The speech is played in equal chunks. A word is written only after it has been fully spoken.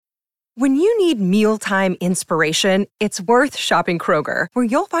When you need mealtime inspiration, it's worth shopping Kroger, where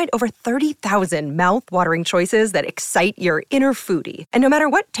you'll find over 30,000 mouth-watering choices that excite your inner foodie. And no matter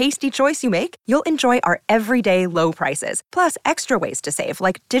what tasty choice you make, you'll enjoy our everyday low prices, plus extra ways to save,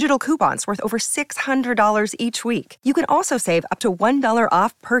 like digital coupons worth over $600 each week. You can also save up to $1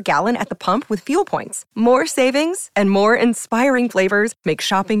 off per gallon at the pump with fuel points. More savings and more inspiring flavors make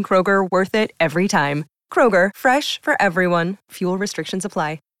shopping Kroger worth it every time. Kroger, fresh for everyone. Fuel restrictions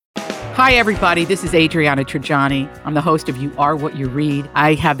apply. Hi, everybody. This is Adriana Trajani. I'm the host of You Are What You Read.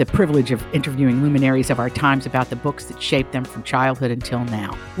 I have the privilege of interviewing luminaries of our times about the books that shaped them from childhood until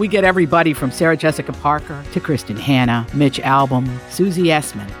now. We get everybody from Sarah Jessica Parker to Kristen Hanna, Mitch Albom, Susie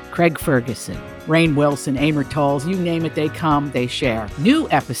Essman, Craig Ferguson, Rainn Wilson, Amor Tolls, you name it, they come, they share. New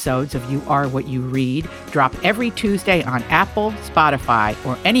episodes of You Are What You Read drop every Tuesday on Apple, Spotify,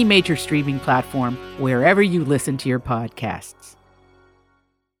 or any major streaming platform wherever you listen to your podcasts.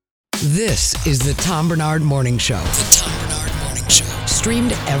 This is the Tom Barnard Morning Show. The Tom Barnard Morning Show.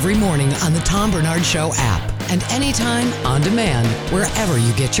 Streamed every morning on the Tom Barnard Show app and anytime on demand wherever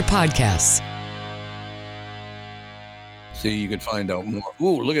you get your podcasts. See, you can find out more.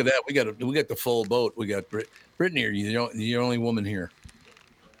 Ooh, look at that. We got the full boat. We got Brittany here. You're the only woman here.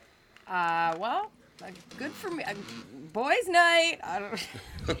 Well, good for me. Boys' night.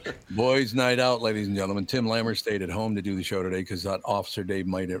 Boys' night out, ladies and gentlemen. Tim Lammer stayed at home to do the show today because that Officer Dave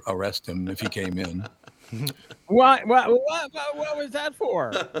might arrest him if he came in. What was that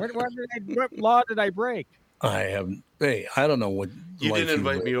for? What law did I break? I don't know what. You didn't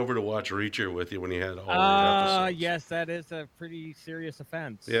invite me over to watch Reacher with you when you had all the episodes. Yes, that is a pretty serious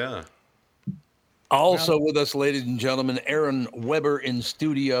offense. Yeah. Also with us, ladies and gentlemen, Aaron Weber in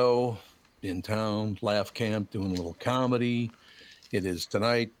studio, in town, Laugh Camp, doing a little comedy. It is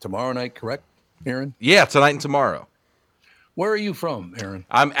tomorrow night, correct, Aaron? Yeah, tonight and tomorrow. Where are you from, Aaron?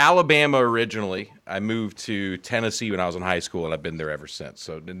 I'm Alabama originally. I moved to Tennessee when I was in high school, and I've been there ever since.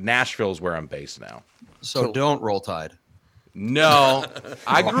 So Nashville is where I'm based now. So don't roll Tide. No,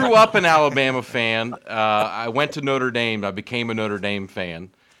 I grew up an Alabama fan. I went to Notre Dame. I became a Notre Dame fan.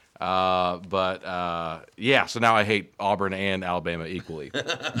 So now I hate Auburn and Alabama equally.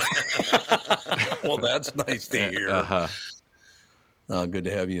 Well, that's nice to hear. Good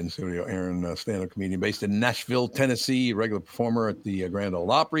to have you in studio, Aaron, stand-up comedian based in Nashville, Tennessee, regular performer at the Grand Ole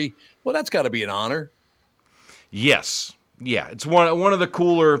Opry. Well, that's got to be an honor. Yes. Yeah, it's one of the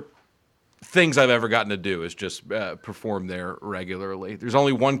cooler things I've ever gotten to do is just perform there regularly. There's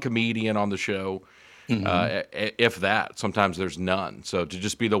only one comedian on the show. If that. Sometimes there's none. So to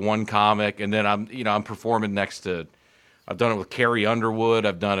just be the one comic, and then I'm performing next to. I've done it with Carrie Underwood.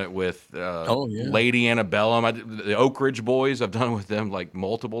 I've done it with Lady Antebellum. The Oak Ridge Boys. I've done it with them like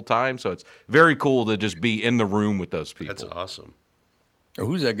multiple times. So it's very cool to just be in the room with those people. That's awesome. Oh,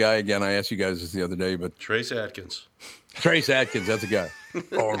 who's that guy again? I asked you guys this the other day, but Trace Adkins. Trace Adkins, that's the guy.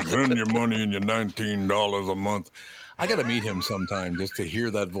 Spend your money and your $19 a month. I got to meet him sometime just to hear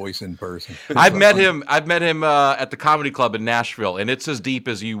that voice in person. I've met him at the Comedy Club in Nashville, and it's as deep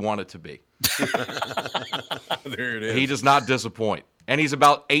as you want it to be. There it is. He does not disappoint. And he's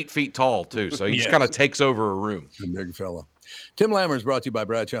about 8 feet tall, too, so he just kind of takes over a room. He's a big fella. Tim Lammer is brought to you by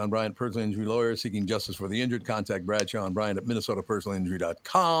Bradshaw and Bryant, personal injury lawyers seeking justice for the injured. Contact Bradshaw and Bryant at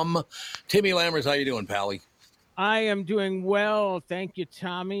minnesotapersonalinjury.com. Timmy Lammers, how you doing, Pally? I am doing well. Thank you,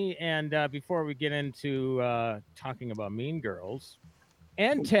 Tommy. And before we get into talking about Mean Girls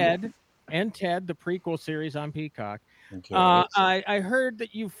and Ted, the prequel series on Peacock, okay. I heard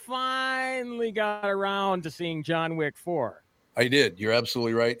that you finally got around to seeing John Wick 4. I did. You're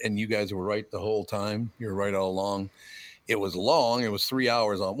absolutely right. And you guys were right the whole time. You were right all along. It was long. It was 3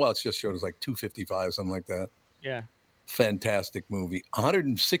 hours on. Well, it's just showed us like 2:55, something like that. Yeah. Fantastic movie.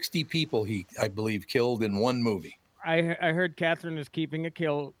 160 people I believe killed in one movie. I heard Catherine is keeping a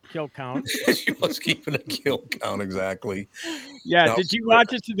kill count. She was keeping a kill count, exactly. Yeah. Now, did you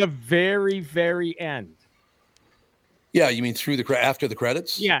watch it to the very, very end? Yeah, you mean after the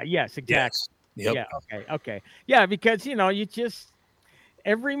credits? Yeah. Yes. Exactly. Yes. Yep. Yeah. Okay. Yeah, because you just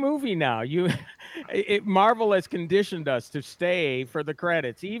every movie now Marvel has conditioned us to stay for the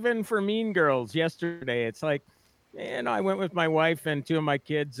credits, even for Mean Girls. Yesterday, it's like. And I went with my wife and two of my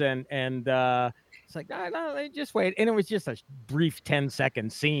kids, and it's like, no, just wait. And it was just a brief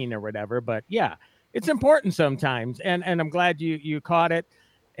 10-second scene or whatever. But yeah, it's important sometimes. And I'm glad you caught it.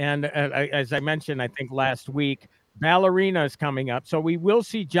 And as I mentioned, I think last week, Ballerina is coming up. So we will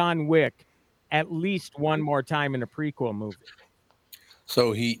see John Wick at least one more time in a prequel movie.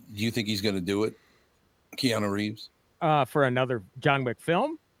 So do you think he's going to do it, Keanu Reeves? For another John Wick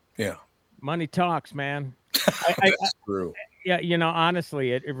film? Yeah. Money talks, man. That's true. Yeah,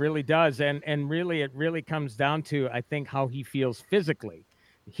 honestly, it really does. And really, it really comes down to, I think, how he feels physically.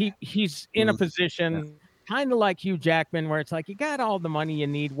 He's in a position kind of like Hugh Jackman, where it's like, you got all the money you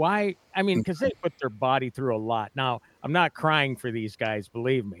need. Why? I mean, because they put their body through a lot. Now, I'm not crying for these guys,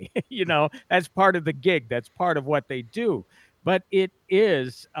 believe me. That's part of the gig. That's part of what they do. But it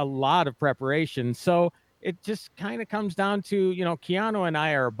is a lot of preparation. So it just kind of comes down to, Keanu and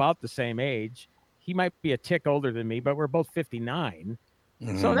I are about the same age. He might be a tick older than me, but we're both 59.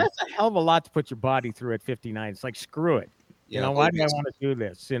 So that's a hell of a lot to put your body through at 59. It's like, screw it. Why do I want to do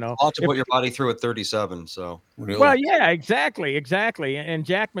this? A lot to put your body through at 37. So, Really? Well, yeah, exactly. And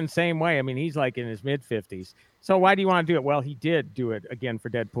Jackman, same way. I mean, he's like in his mid 50s. So why do you want to do it? Well, he did do it again for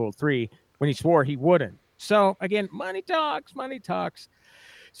Deadpool 3 when he swore he wouldn't. So again, money talks.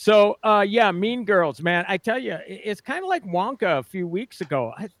 So, yeah, Mean Girls, man. I tell you, it's kind of like Wonka a few weeks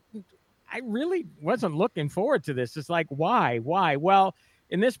ago. I really wasn't looking forward to this. It's like, why? Well,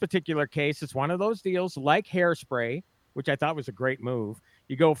 in this particular case, it's one of those deals like Hairspray, which I thought was a great move.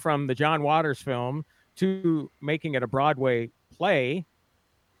 You go from the John Waters film to making it a Broadway play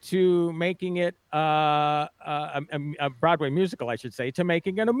to making it a Broadway musical, I should say, to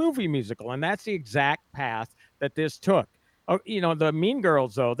making it a movie musical. And that's the exact path that this took. Oh, the Mean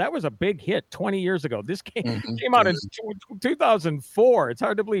Girls, though, that was a big hit 20 years ago. This came out in 2004. It's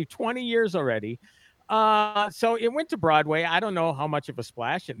hard to believe, 20 years already. So it went to Broadway. I don't know how much of a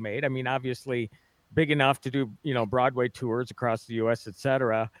splash it made. I mean, obviously big enough to do, Broadway tours across the U.S.,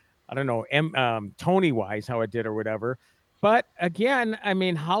 etc. I don't know, Tony-wise, how it did or whatever. But again, I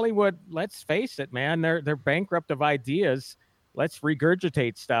mean, Hollywood, let's face it, man, they're bankrupt of ideas. Let's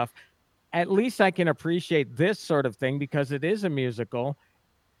regurgitate stuff. At least I can appreciate this sort of thing because it is a musical.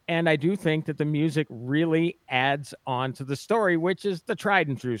 And I do think that the music really adds on to the story, which is the tried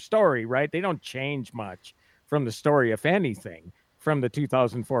and true story, right? They don't change much from the story, if anything, from the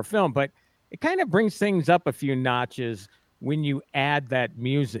 2004 film. But it kind of brings things up a few notches when you add that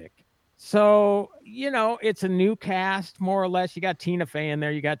music. So, it's a new cast, more or less. You got Tina Fey in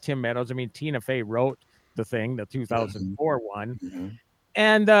there. You got Tim Meadows. I mean, Tina Fey wrote the thing, the 2004 one.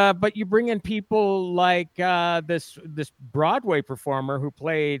 And but you bring in people like this Broadway performer who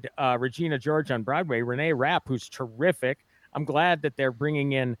played Regina George on Broadway, Renee Rapp, who's terrific. I'm glad that they're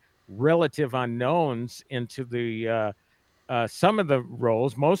bringing in relative unknowns into the some of the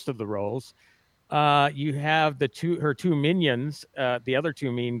roles, most of the roles. You have her two minions, the other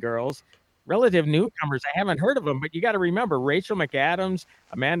two Mean Girls, relative newcomers. I haven't heard of them, but you got to remember Rachel McAdams,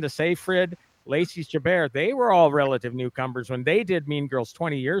 Amanda Seyfried, Lacey Chabert, they were all relative newcomers when they did Mean Girls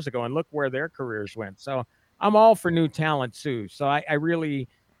 20 years ago, and look where their careers went. So I'm all for new talent, too. So I really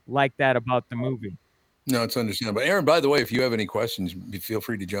like that about the movie. No, it's understandable. Aaron, by the way, if you have any questions, feel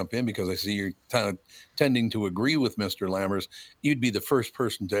free to jump in because I see you're kind of tending to agree with Mr. Lammers. You'd be the first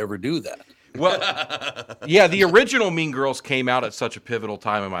person to ever do that. Well, yeah, the original Mean Girls came out at such a pivotal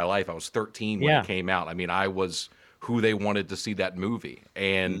time in my life. I was 13 when it came out. I mean, I was who they wanted to see that movie.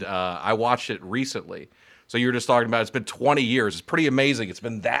 And I watched it recently. So you're just talking about it's been 20 years. It's pretty amazing. It's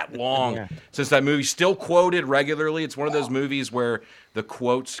been that long since that movie. Still quoted regularly. It's one of those movies where the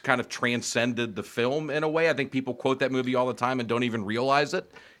quotes kind of transcended the film in a way. I think people quote that movie all the time and don't even realize it.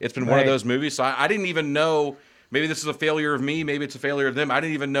 It's been one of those movies. So I didn't even know. Maybe this is a failure of me. Maybe it's a failure of them. I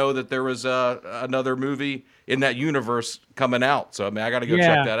didn't even know that there was another movie in that universe coming out. So, I mean, I got to go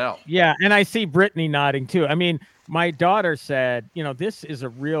check that out. Yeah, and I see Brittany nodding, too. I mean, my daughter said, this is a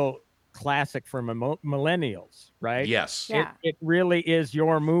real classic for millennials, right? Yes. Yeah. It really is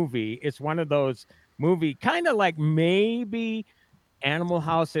your movie. It's one of those movie, kind of like maybe Animal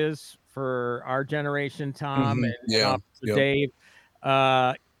House is for our generation, Tom, and for Dave.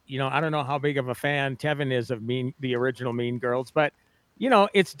 I don't know how big of a fan Tevin is of the original Mean Girls, but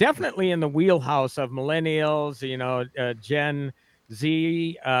it's definitely in the wheelhouse of millennials, Gen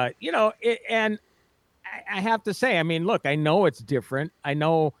Z, and I have to say, I mean, look, I know it's different. I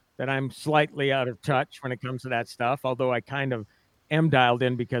know that I'm slightly out of touch when it comes to that stuff, although I kind of am dialed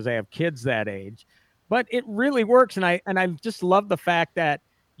in because I have kids that age. But it really works, and I just love the fact that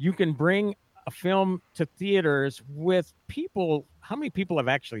you can bring a film to theaters with people. How many people have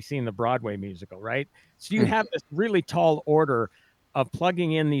actually seen the Broadway musical, right? So you have this really tall order of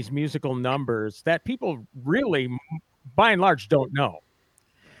plugging in these musical numbers that people really, by and large, don't know,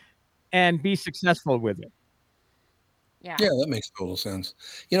 and be successful with it. Yeah, that makes total sense.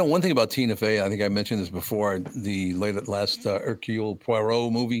 One thing about Tina Fey, I think I mentioned this before, the last Hercule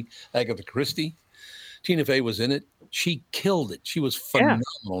Poirot movie, Agatha Christie. Tina Fey was in it. She killed it. She was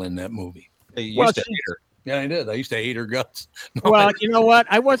phenomenal in that movie. I used to hate her. Yeah, I did. I used to hate her guts. Well, you know what?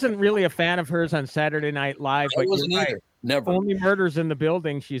 I wasn't really a fan of hers on Saturday Night Live, but you're right. Never. Only Murders in the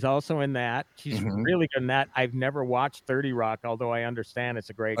Building. She's also in that. She's really good in that. I've never watched 30 Rock, although I understand it's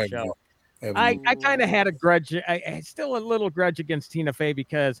a great show. I kind of had a grudge. I still a little grudge against Tina Fey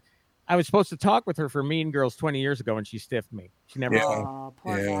because I was supposed to talk with her for Mean Girls 20 years ago, and she stiffed me. She never. Oh,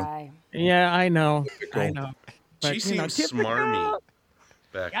 poor guy. Yeah, I know. I know. But, she seems smarmy.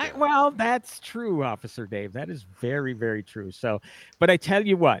 Well, that's true, Officer Dave. That is very, very true. So, but I tell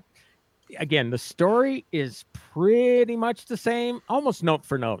you what, again, the story is pretty much the same, almost note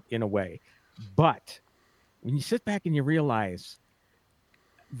for note in a way. But when you sit back and you realize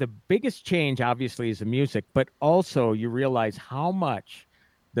the biggest change, obviously, is the music, but also you realize how much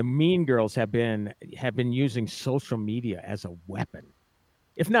the Mean Girls have been using social media as a weapon,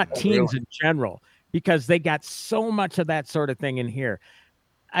 if not teens in general, because they got so much of that sort of thing in here.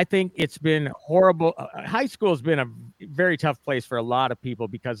 I think it's been horrible. High school has been a very tough place for a lot of people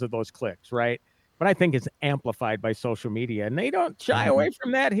because of those cliques, right? But I think it's amplified by social media, and they don't shy away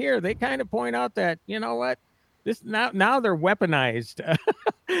from that here. They kind of point out that, you know what, this now they're weaponized,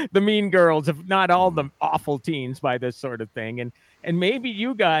 the Mean Girls, if not all the awful teens, by this sort of thing. And maybe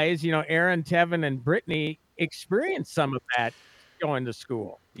you guys, Aaron, Tevin, and Brittany experienced some of that going to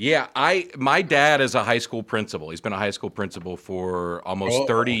school. Yeah, my dad is a high school principal. He's been a high school principal for almost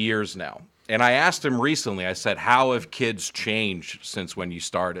 30 years now. And I asked him recently, I said, how have kids changed since when you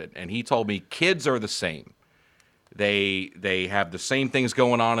started? And he told me kids are the same. They have the same things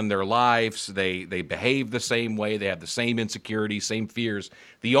going on in their lives. They behave the same way. They have the same insecurities, same fears.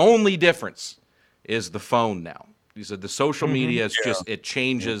 The only difference is the phone now. He said the social media is it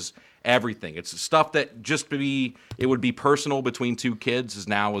changes everything. It's stuff that it would be personal between two kids is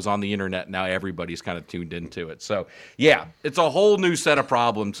on the internet. Now everybody's kind of tuned into it. So yeah, it's a whole new set of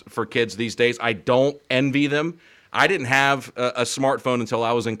problems for kids these days. I don't envy them. I didn't have a smartphone until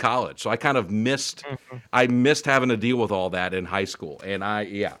I was in college. So I kind of missed having to deal with all that in high school. And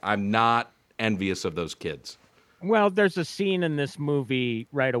I'm not envious of those kids. Well, there's a scene in this movie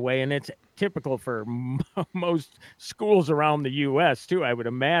right away, and it's typical for most schools around the U.S. too, I would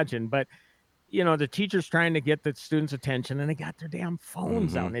imagine. But, the teacher's trying to get the students' attention, and they got their damn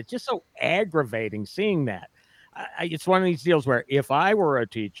phones out. And it's just so aggravating seeing that. It's one of these deals where if I were a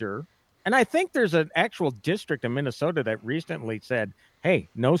teacher, and I think there's an actual district in Minnesota that recently said, hey,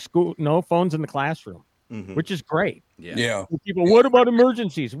 no phones in the classroom, which is great. Yeah. People, what about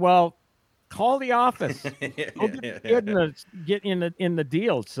emergencies? Well, call the office. Get in the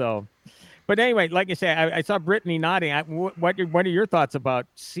deal. So, but anyway, like you say, I saw Brittany nodding. What are your thoughts about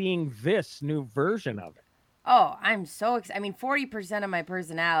seeing this new version of it? Oh, I'm so excited. I mean, 40% of my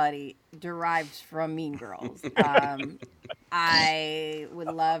personality derives from Mean Girls. I would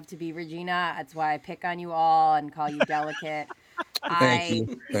love to be Regina. That's why I pick on you all and call you delicate.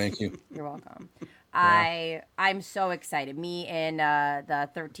 Thank you. You're welcome. I'm so excited. Me and the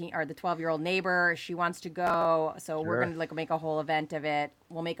 12-year-old neighbor, she wants to go, so we're gonna make a whole event of it.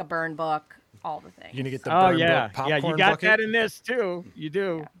 We'll make a burn book, all the things. You're gonna get the burn book popcorn you got bucket? that in this too. You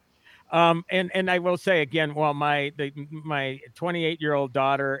do. Yeah. And I will say again, well, my 28-year-old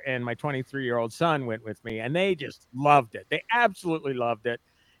daughter and my 23-year-old son went with me, and they just loved it. They absolutely loved it.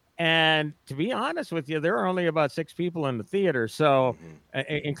 And to be honest with you, there are only about 6 people in the theater, so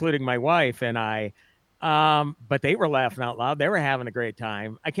including my wife and I. But they were laughing out loud. They were having a great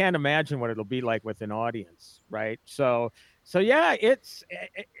time. I can't imagine what it'll be like with an audience, right? So yeah, it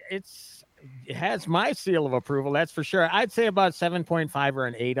has my seal of approval, that's for sure. I'd say about 7.5 or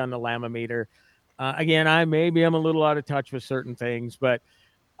an 8 on the Lamameter. Again, I'm a little out of touch with certain things, but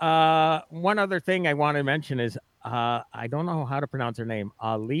one other thing I want to mention is I don't know how to pronounce her name.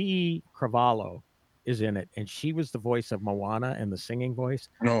 Ali Cravalho is in it, and she was the voice of Moana and the singing voice.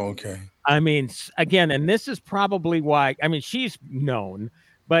 Oh, okay. I mean, again, and this is probably why. I mean, she's known,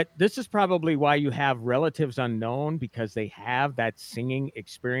 but this is probably why you have relatives unknown, because they have that singing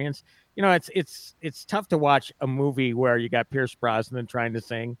experience. It's tough to watch a movie where you got Pierce Brosnan trying to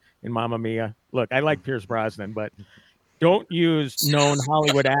sing in Mamma Mia. Look, I like Pierce Brosnan, but don't use known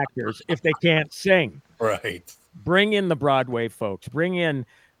Hollywood actors if they can't sing. Right. Bring in the Broadway folks. Bring in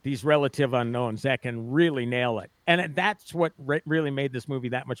these relative unknowns that can really nail it. And that's what really made this movie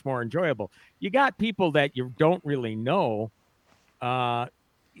that much more enjoyable. You got people that you don't really know coming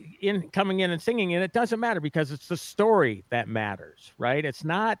in and singing, and it doesn't matter because it's the story that matters, right? It's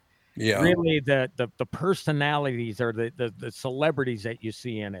not really the personalities or the celebrities that you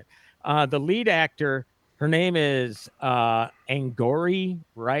see in it. The lead actor, her name is Angourie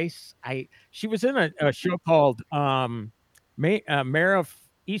Rice. She was in a show called Mayor of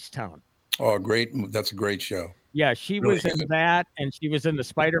Easttown. Oh, great. That's a great show. Yeah, she was in that, and she was in the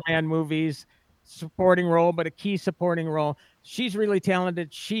Spider-Man movies. supporting role, but a key supporting role. She's really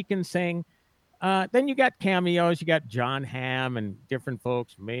talented. She can sing. Then you got cameos. You got John Hamm and different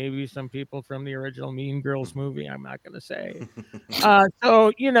folks. Maybe some people from the original Mean Girls movie. I'm not going to say.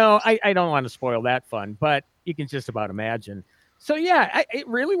 So, I don't want to spoil that fun, but you can just about imagine. So, yeah, it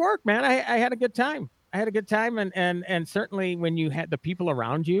really worked, man. I had a good time. And certainly when you had the people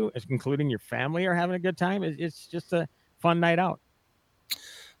around you, including your family, are having a good time, it's just a fun night out.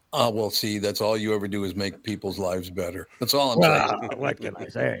 Well, see, that's all you ever do is make people's lives better. That's all I'm saying. What can I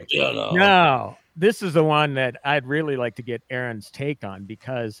say? No. No, this is the one that I'd really like to get Aaron's take on,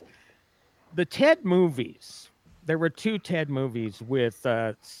 because the Ted movies, there were 2 Ted movies with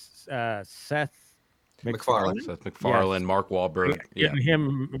Seth MacFarlane. Seth MacFarlane, yes. Mark Wahlberg. Getting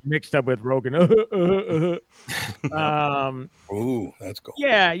him mixed up with Rogan. Ooh, that's cool.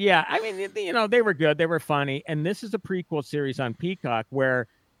 Yeah. I mean, they were good. They were funny. And this is a prequel series on Peacock where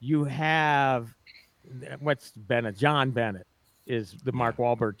you have John Bennett is the Mark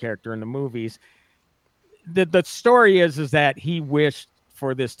Wahlberg character in the movies. The story is that he wished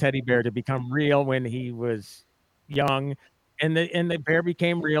for this teddy bear to become real when he was young, and the bear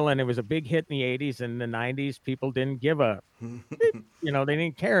became real, and it was a big hit in the 80s and the 90s. People didn't give a, they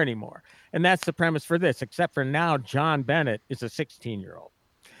didn't care anymore. And that's the premise for this, except for now John Bennett is a 16-year-old.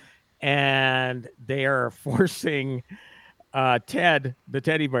 And they are forcing Ted, the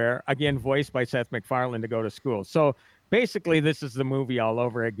teddy bear, again voiced by Seth MacFarlane, to go to school. So basically, this is the movie all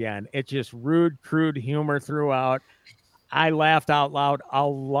over again. It's just rude, crude humor throughout. I laughed out loud a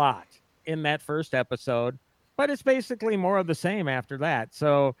lot in that first episode, but it's basically more of the same after that.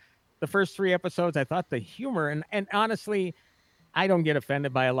 So the first 3 episodes, I thought the humor, and honestly, I don't get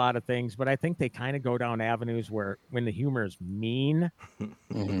offended by a lot of things, but I think they kind of go down avenues where when the humor is mean,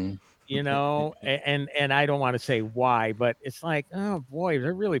 and I don't want to say why, but it's like, oh boy,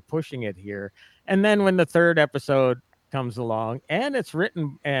 they're really pushing it here. And then when the 3rd episode comes along, and it's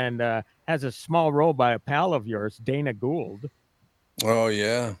written and has a small role by a pal of yours, Dana Gould. Oh,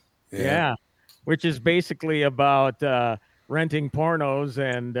 yeah. Which is basically about renting pornos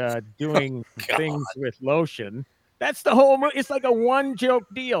and doing things with lotion. That's the whole movie. It's like a one joke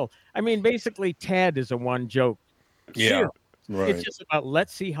deal. I mean, basically, Ted is a one joke. Yeah, right. It's just about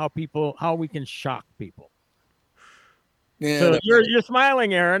let's see how we can shock people. Yeah, so you're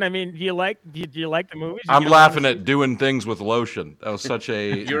smiling, Aaron. I mean, do you like the movies? I'm laughing at doing things with lotion. That was such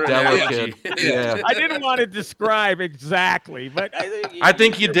a delicate. Yeah. I didn't want to describe exactly, but I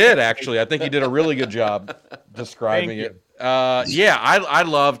think you did actually. I think you did a really good job describing it. I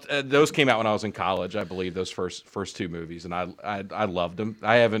loved those. Came out when I was in college, I believe. Those first 2 movies, and I loved them.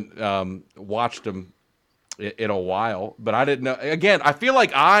 I haven't watched them in a while, but I didn't know. Again, I feel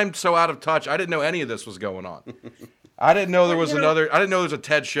like I'm so out of touch. I didn't know any of this was going on. I didn't know there was I didn't know there was a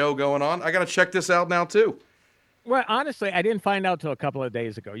TED show going on. I got to check this out now too. Well, honestly, I didn't find out till a couple of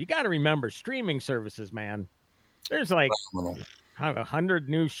days ago. You got to remember streaming services, man. There's like 100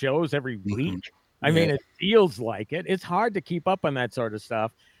 new shows every week. I mean, it feels like it. It's hard to keep up on that sort of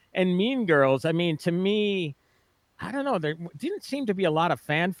stuff. And Mean Girls, I mean, to me, I don't know. There didn't seem to be a lot of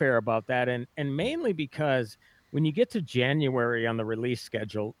fanfare about that. And mainly because when you get to January on the release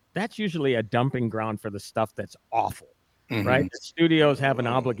schedule, that's usually a dumping ground for the stuff that's awful, right? The studios have an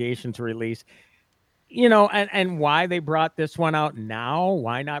obligation to release, and why they brought this one out now,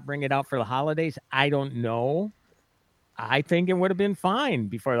 why not bring it out for the holidays? I don't know. I think it would have been fine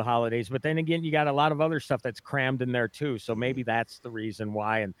before the holidays, but then again, you got a lot of other stuff that's crammed in there too. So maybe that's the reason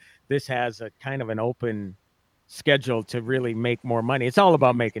why. And this has a kind of an open schedule to really make more money. It's all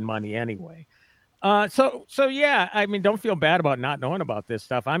about making money anyway. So yeah, I mean, don't feel bad about not knowing about this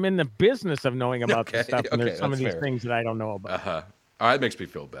stuff. I'm in the business of knowing about this stuff, and there's some of these things that I don't know about. All right, it makes me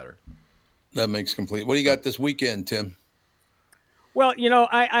feel better. That makes complete. What do you got this weekend, Tim? Well,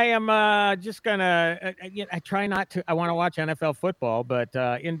 I am just gonna. I try not to. I want to watch NFL football, but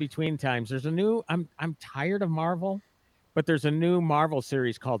in between times, there's a new. I'm tired of Marvel, but there's a new Marvel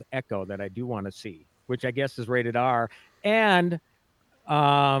series called Echo that I do want to see, which I guess is rated R, and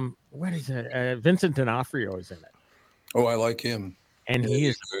what is it? Vincent D'Onofrio is in it. Oh, I like him. And he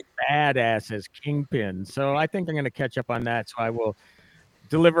is badass as Kingpin. So I think I'm going to catch up on that. So I will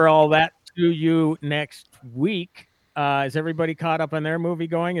deliver all that to you next week. Is everybody caught up on their movie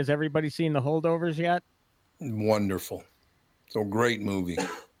going? Has everybody seen The Holdovers yet? Wonderful. So great movie.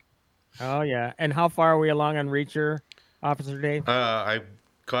 Oh, yeah. And how far are we along on Reacher, Officer Dave? I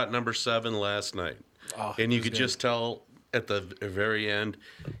caught number 7 last night. Oh, and you could just tell at the very end,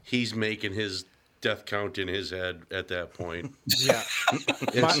 he's making his death count in his head at that point. Yeah.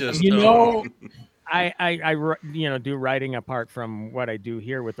 It's just, I do writing apart from what I do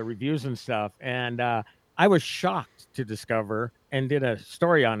here with the reviews and stuff. And I was shocked to discover, and did a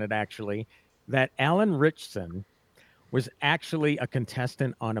story on it actually, that Alan Ritchson was actually a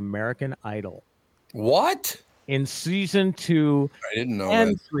contestant on American Idol. What? In season 2 I didn't know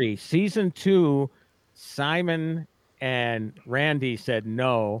and that. 3. Season 2, Simon and Randy said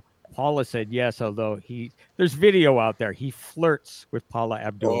no. Paula said yes, although there's video out there. He flirts with Paula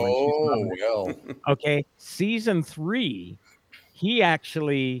Abdul. Oh, well. Okay. Season 3, he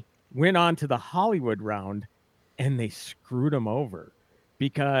actually went on to the Hollywood round, and they screwed him over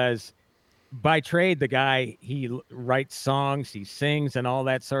because by trade, the guy, he writes songs, he sings and all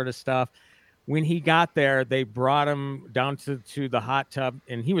that sort of stuff. When he got there, they brought him down to the hot tub,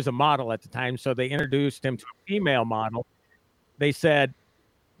 and he was a model at the time. So they introduced him to a female model. They said,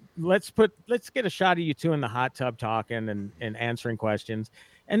 let's get a shot of you two in the hot tub talking and answering questions.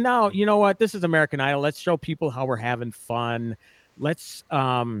 And now, you know what? This is American Idol. Let's show people how we're having fun. Let's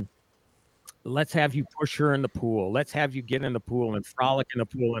have you push her in the pool. Let's have you get in the pool and frolic in the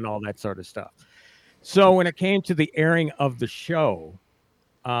pool and all that sort of stuff. So when it came to the airing of the show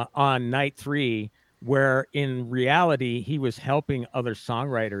on night 3, where in reality he was helping other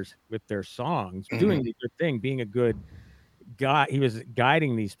songwriters with their songs, doing the good thing, being a good guy, he was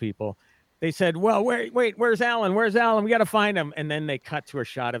guiding these people. They said, well, wait, where's Alan? Where's Alan? We got to find him. And then they cut to a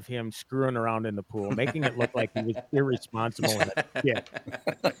shot of him screwing around in the pool, making it look like he was irresponsible. Yeah.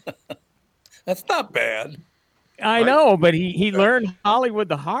 That's not bad. I know, but he learned Hollywood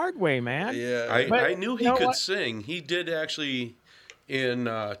the hard way, man. Yeah, I knew he could sing. He did actually in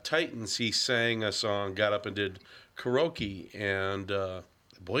Titans. He sang a song, got up and did karaoke, and the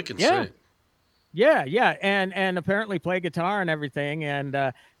boy can sing. Yeah, and apparently play guitar and everything. And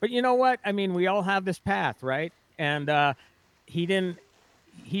but you know what? I mean, we all have this path, right? And he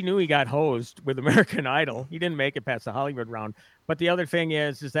knew he got hosed with American Idol. He didn't make it past the Hollywood round. But the other thing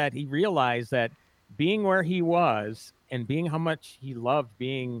is that he realized that being where he was and being how much he loved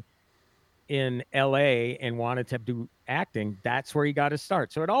being in LA and wanted to do acting, that's where he got his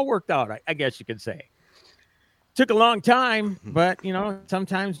start. So it all worked out, I guess you could say. Took a long time, but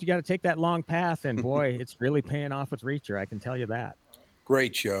sometimes you got to take that long path, and boy, it's really paying off with Reacher. I can tell you that.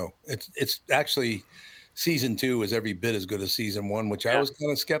 Great show. It's actually season 2 is every bit as good as season 1, which I was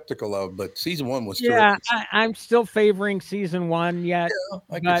kind of skeptical of, but season 1 was terrific. Yeah, I'm still favoring season 1 yet,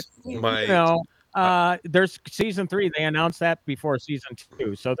 but there's season 3. They announced that before season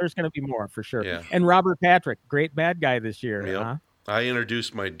 2, so there's going to be more for sure. Yeah. And Robert Patrick, great bad guy this year. Yep. Huh? I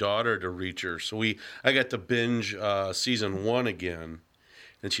introduced my daughter to Reacher, so I got to binge season 1 again,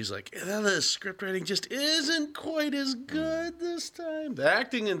 and she's like, the script writing just isn't quite as good this time. The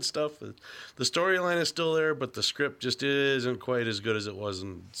acting and stuff, the storyline is still there, but the script just isn't quite as good as it was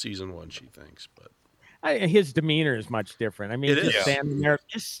in season 1, she thinks. But his demeanor is much different. I mean,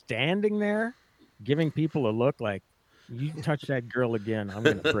 standing there, giving people a look like, you touch that girl again, I'm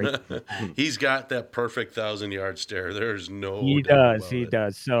going to break it. He's got that perfect 1,000-yard stare. There's no He does.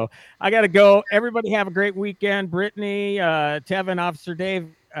 So I got to go. Everybody have a great weekend. Brittany, Tevin, Officer Dave,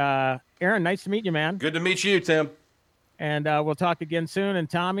 Aaron, nice to meet you, man. Good to meet you, Tim. And we'll talk again soon. And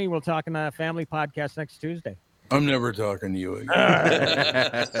Tommy, we'll talk in a family podcast next Tuesday. I'm never talking to you again.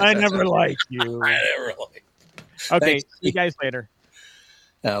 I never liked you. I never liked you. Okay, see you guys later.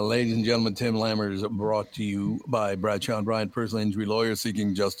 Ladies and gentlemen, Tim Lammert is brought to you by Bradshaw and Bryant, personal injury lawyer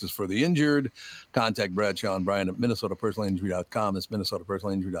seeking justice for the injured. Contact Bradshaw and Bryant at MinnesotaPersonalInjury.com. It's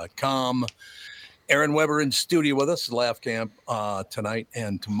MinnesotaPersonalInjury.com. Aaron Weber in studio with us, Laugh Camp tonight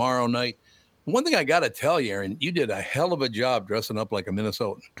and tomorrow night. One thing I got to tell you, Aaron, you did a hell of a job dressing up like a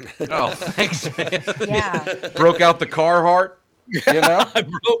Minnesotan. Oh, thanks, man. Yeah. Broke out the Carhartt. I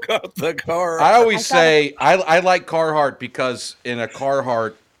broke out the car. I always say I like Carhartt because in a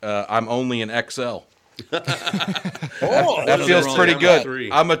Carhartt, I'm only an XL. That feels pretty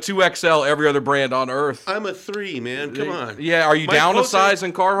good. I'm a 2XL every other brand on earth. I'm a 3, man. Come on. Yeah, are you down a size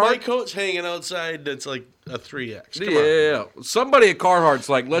in Carhartt? My coat's hanging outside. That's like a 3X. Come on. Somebody at Carhartt's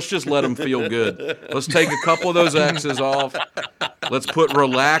like, let's just let them feel good. Let's take a couple of those X's off. Let's put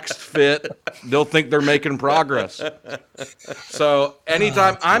relaxed fit. They'll think they're making progress. So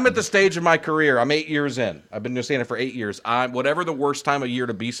anytime I'm at the stage of my career, I'm 8 years in. I've been saying it for 8 years. Whatever the worst time of year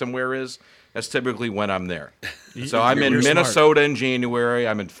to be somewhere is, that's typically when I'm there. So I'm in Minnesota in January.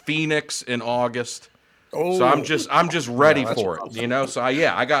 I'm in Phoenix in August. So I'm just ready for it. So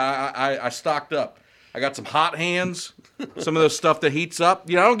I stocked up. I got some hot hands, some of those stuff that heats up.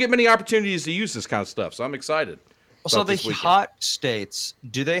 I don't get many opportunities to use this kind of stuff, so I'm excited. So the hot states,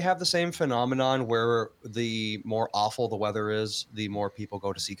 do they have the same phenomenon where the more awful the weather is, the more people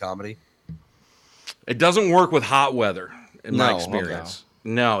go to see comedy? It doesn't work with hot weather, in my experience.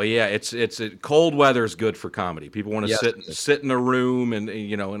 No, yeah, it's cold weather is good for comedy. People want to sit in a room and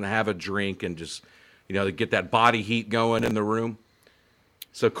and have a drink and just get that body heat going in the room.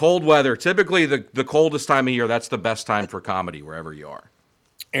 So cold weather, typically the coldest time of year, that's the best time for comedy wherever you are.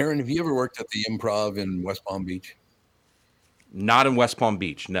 Aaron, have you ever worked at the Improv in West Palm Beach? Not in West Palm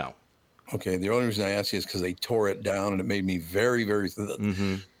Beach, no. Okay, the only reason I ask you is because they tore it down, and it made me very, very.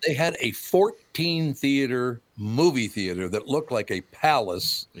 They had a 14-theater movie theater that looked like a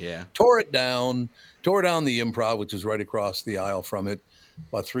palace. Yeah. Tore down the Improv, which is right across the aisle from it,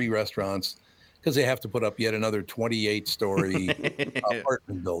 about 3 restaurants, because they have to put up yet another 28-story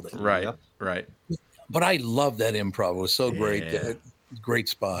apartment building. Right, right. But I love that Improv. It was so great. Great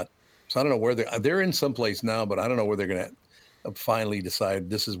spot. So I don't know where they're in some place now, but I don't know where they're going to finally decide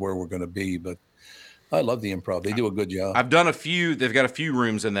this is where we're going to be. But I love the Improv. They do a good job. I've done they've got a few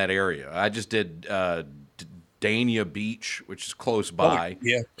rooms in that area. I just did Dania Beach, which is close by,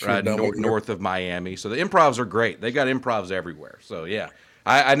 north of Miami. So the Improvs are great. They got Improvs everywhere. So yeah,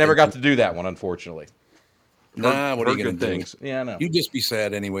 I never got to do that one, unfortunately. What are you going to do? Yeah, I know. You'd just be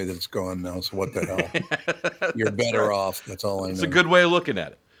sad anyway that it's gone now. So what the hell? You're better off. That's all I know. It's a good way of looking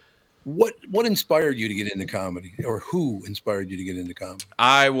at it. What inspired you to get into comedy, or who inspired you to get into comedy?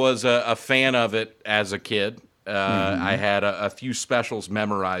 I was a fan of it as a kid. I had a few specials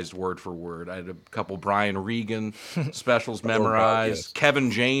memorized word for word. I had a couple Brian Regan specials memorized. Yes.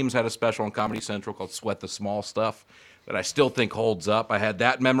 Kevin James had a special on Comedy Central called Sweat the Small Stuff that I still think holds up. I had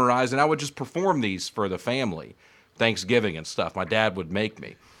that memorized, and I would just perform these for the family, Thanksgiving and stuff. My dad would make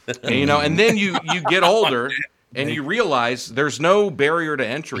me. And then you get older, and you realize there's no barrier to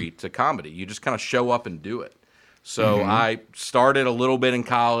entry to comedy. You just kind of show up and do it. So I started a little bit in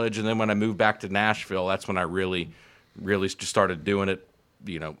college, and then when I moved back to Nashville, that's when I really just started doing it,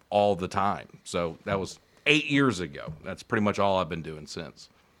 all the time. So that was 8 years ago. That's pretty much all I've been doing since.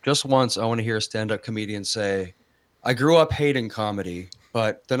 Just once, I want to hear a stand-up comedian say, I grew up hating comedy,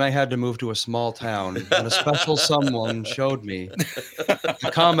 but then I had to move to a small town, and a special someone showed me the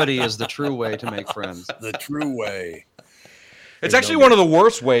comedy is the true way to make friends. The true way. It's actually one of the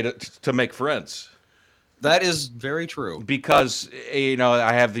worst ways to make friends. That is very true. Because,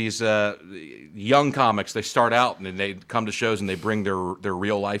 I have these young comics. They start out and they come to shows and they bring their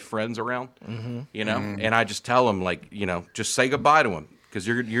real life friends around, and I just tell them, just say goodbye to them. Because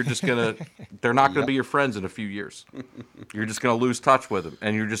you're just gonna, they're not gonna be your friends in a few years. You're just gonna lose touch with them,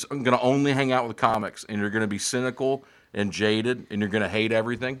 and you're just gonna only hang out with comics, and you're gonna be cynical and jaded, and you're gonna hate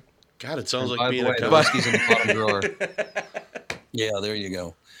everything. God, it sounds like being a comic. Whiskey's in the bottom drawer. Yeah, there you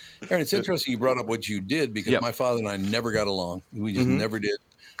go. Aaron, it's interesting you brought up what you did, because my father and I never got along. We just never did.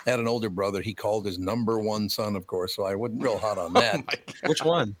 Had an older brother. He called his number one son, of course, so I wasn't real hot on that. Which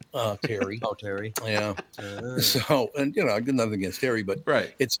one? Terry. Oh, Terry. Yeah. So, and I got nothing against Terry, but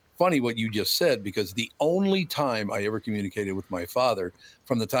it's funny what you just said, because the only time I ever communicated with my father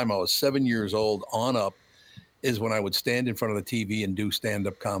from the time I was 7 years old on up is when I would stand in front of the TV and do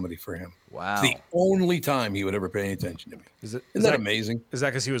stand-up comedy for him. Wow. It's the only time he would ever pay any attention to me. Isn't that amazing? Is that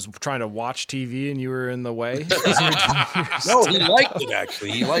because he was trying to watch TV and you were in the way? No, he liked it,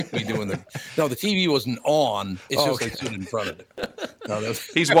 actually. He liked me doing the TV wasn't on. It's just I stood in front of it. No,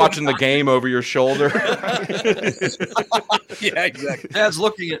 he's watching the game over your shoulder. Yeah, exactly. Dad's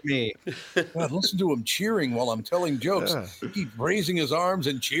looking at me. God, listen to him cheering while I'm telling jokes. He keeps raising his arms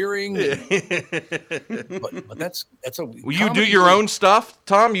and cheering. But that's a. Will you do your own stuff,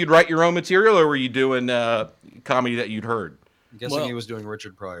 Tom? You'd write your own material, or were you doing comedy that you'd heard? I'm guessing he was doing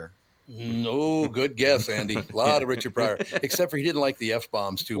Richard Pryor. No, good guess, Andy. A lot of Richard Pryor, except for he didn't like the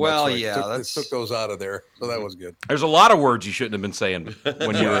F-bombs too much. Well, so took those out of there, so that was good. There's a lot of words you shouldn't have been saying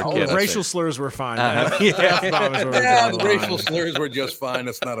when you were a kid. Racial slurs were fine. The racial slurs were just fine.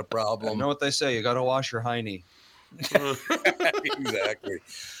 That's not a problem. You know what they say? You got to wash your hiney. Exactly.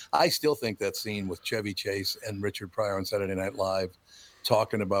 I still think that scene with Chevy Chase and Richard Pryor on Saturday Night Live,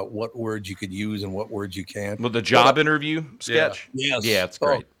 talking about what words you could use and what words you can't. With the job interview sketch? Yeah. Yes. Yeah, it's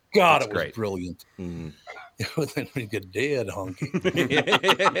great. Oh, God, it's was brilliant. Mm-hmm. It was like a dead hunky.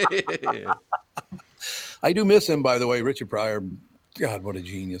 I do miss him, by the way, Richard Pryor. God, what a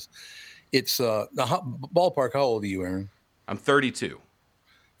genius. It's ballpark. How old are you, Aaron? I'm 32.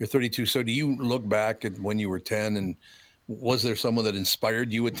 You're 32. So do you look back at when you were 10, and was there someone that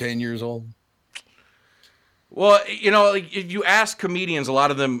inspired you at 10 years old? Well, like, if you ask comedians, a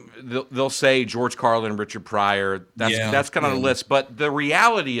lot of them they'll say George Carlin, Richard Pryor. That's kind of the list. But the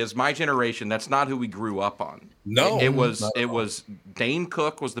reality is, my generation, that's not who we grew up on. No, it was Dane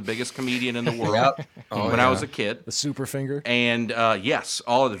Cook was the biggest comedian in the world when I was a kid. The Super Finger. And yes,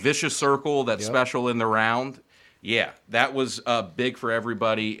 all of the Vicious Circle, that special in the round. Yeah, that was big for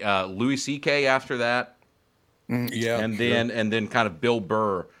everybody. Louis C.K. after that. And then kind of Bill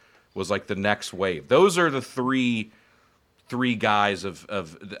Burr was like the next wave. Those are the three guys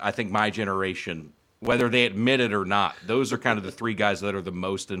of I think my generation, whether they admit it or not. Those are kind of the three guys that are the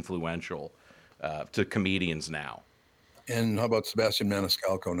most influential to comedians now. And how about Sebastian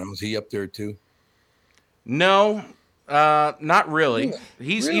Maniscalco? Now, is he up there too? No, not really.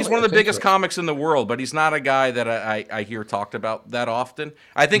 He's one of the biggest comics in the world, but he's not a guy that I hear talked about that often.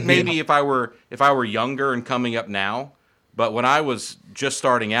 I think maybe if I were younger and coming up now. But when I was just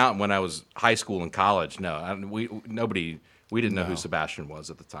starting out and when I was high school and college, we didn't know who Sebastian was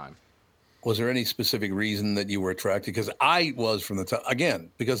at the time. Was there any specific reason that you were attracted? Because I was from the time, again,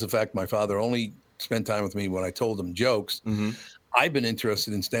 because of the fact my father only spent time with me when I told him jokes. Mm-hmm. I've been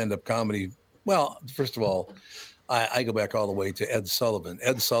interested in stand-up comedy. Well, first of all, I go back all the way to Ed Sullivan.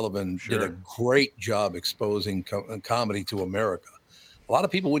 Ed Sullivan did a great job exposing comedy to America. A lot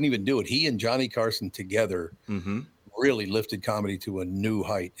of people wouldn't even do it. He and Johnny Carson together really lifted comedy to a new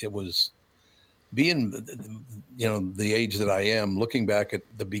height. It was being, the age that I am, looking back at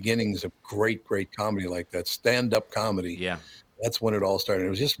the beginnings of great comedy like that, stand-up comedy. Yeah. That's when it all started. It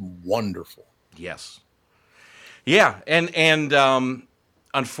was just wonderful. Yes. Yeah. And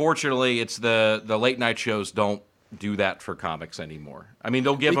unfortunately, it's the late night shows don't do that for comics anymore. I mean,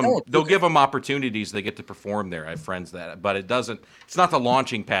 they'll give them opportunities. They get to perform there. I have friends but it's not the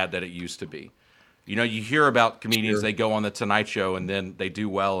launching pad that it used to be. You hear about comedians, they go on the Tonight Show and then they do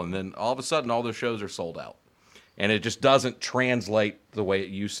well, and then all of a sudden all their shows are sold out. And it just doesn't translate the way it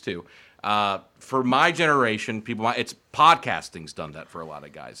used to. For my generation, it's podcasting's done that for a lot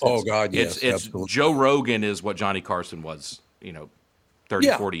of guys. Yes. It's Joe Rogan is what Johnny Carson was,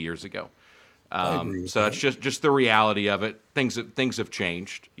 30, 40 years ago. So it's just the reality of it. Things have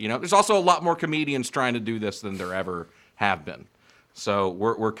changed. There's also a lot more comedians trying to do this than there ever have been. So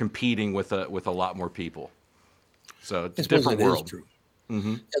we're competing with a lot more people. So it's a different world. True.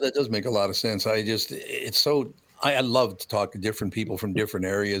 Mm-hmm. Yeah, that does make a lot of sense. I love to talk to different people from different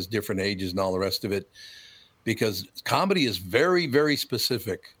areas, different ages, and all the rest of it, because comedy is very, very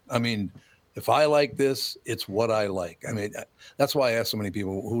specific. I mean, if I like this, it's what I like. I mean, that's why I ask so many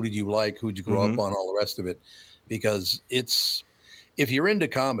people, who did you like? Who'd you grow up on? All the rest of it, because if you're into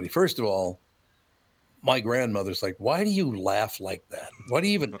comedy, first of all, my grandmother's like, why do you laugh like that?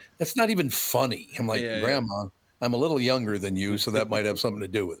 That's not even funny. I'm like, Grandma, I'm a little younger than you, so that might have something to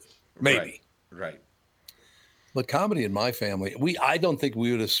do with it. Maybe. Right. But comedy in my family, I don't think we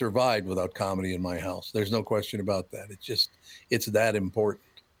would have survived without comedy in my house. There's no question about that. It's that important.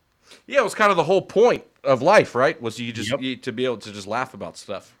 Yeah, it was kind of the whole point of life, right? Was you to be able to just laugh about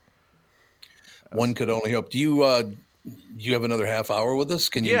stuff. One could only hope. Do you have another half hour with us?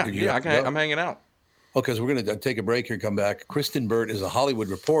 I'm hanging out. Okay, so we're going to take a break here, come back. Kristen Burt is a Hollywood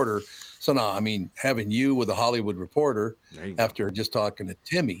reporter. So now, I mean, having you with a Hollywood reporter after just talking to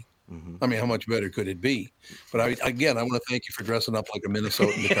Timmy, I mean, how much better could it be? But I want to thank you for dressing up like a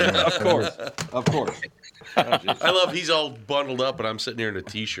Minnesotan. Of course. I love he's all bundled up, and I'm sitting here in a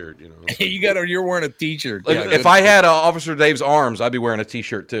T-shirt. You're wearing a T-shirt. If I had Officer Dave's arms, I'd be wearing a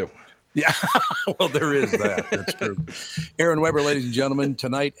T-shirt too. Yeah, well, there is that. That's true. Aaron Weber, ladies and gentlemen,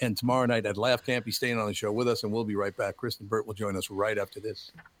 tonight and tomorrow night at Laugh Camp. He's staying on the show with us, and we'll be right back. Kristen Burt will join us right after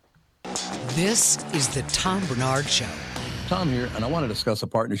this. This is the Tom Barnard Show. Tom here, and I want to discuss a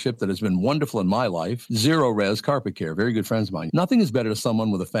partnership that has been wonderful in my life. Zero Res Carpet Care, very good friends of mine. Nothing is better to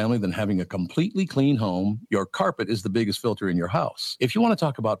someone with a family than having a completely clean home. Your carpet is the biggest filter in your house. If you want to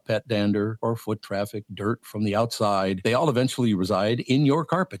talk about pet dander or foot traffic, dirt from the outside, they all eventually reside in your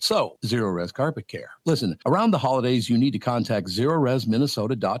carpet. So, Zero Res Carpet Care. Listen, around the holidays, you need to contact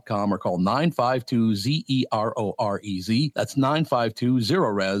ZeroResMinnesota.com or call 952-ZEROREZ. That's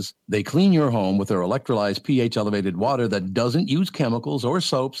 952-ZERO-RES. They clean your home with their electrolyzed pH-elevated water that doesn't use chemicals or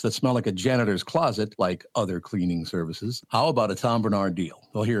soaps that smell like a janitor's closet like other cleaning services. How about a Tom Barnard deal?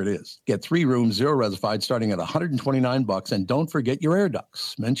 Well, here it is. Get 3 rooms, zero resified, starting at $129, and don't forget your air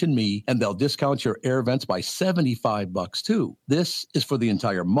ducts. Mention me, and they'll discount your air vents by $75 too. This is for the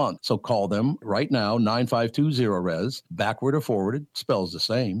entire month, so call them right now, 952-0-RES, backward or forwarded, spells the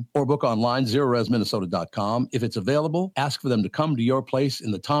same, or book online, ZeroResMinnesota.com. If it's available, ask for them to come to your place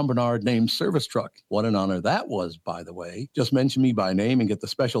in the Tom Barnard named service truck. What an honor that was, by the way. Just mention me by name and get the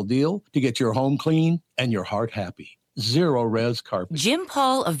special deal to get your home clean and your heart happy. Zero res carpet. Jim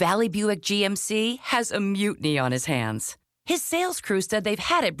Paul of Valley Buick GMC has a mutiny on his hands. His sales crew said they've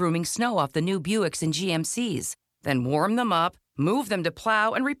had it brooming snow off the new Buicks and GMCs, then warm them up, move them to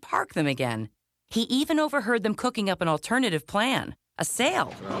plow, and repark them again. He even overheard them cooking up an alternative plan, a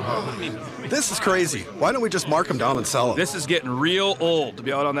sale. This is crazy. Why don't we just mark them down and sell them? This is getting real old to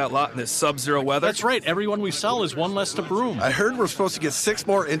be out on that lot in this sub-zero weather. That's right. Everyone we sell is one less to broom. I heard we're supposed to get 6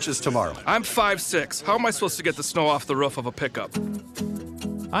 more inches tomorrow. I'm 5'6". How am I supposed to get the snow off the roof of a pickup?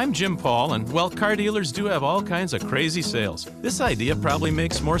 I'm Jim Paul, and well, car dealers do have all kinds of crazy sales. This idea probably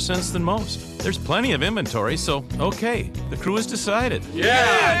makes more sense than most. There's plenty of inventory, so okay, the crew has decided.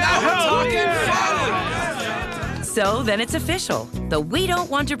 Now we're talking fun! So then it's official. The We Don't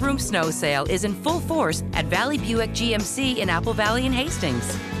Want to Broom snow sale is in full force at Valley Buick GMC in Apple Valley and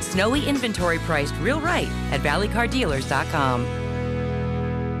Hastings. Snowy inventory priced real right at valleycardealers.com.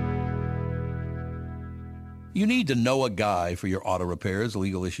 You need to know a guy for your auto repairs,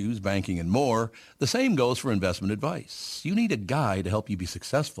 legal issues, banking, and more. The same goes for investment advice. You need a guy to help you be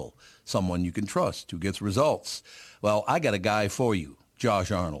successful, someone you can trust, who gets results. Well, I got a guy for you,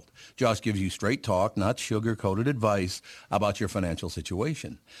 Josh Arnold. Josh gives you straight talk, not sugar-coated advice about your financial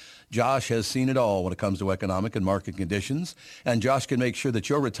situation. Josh has seen it all when it comes to economic and market conditions, and Josh can make sure that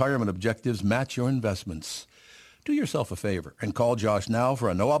your retirement objectives match your investments. Do yourself a favor and call Josh now for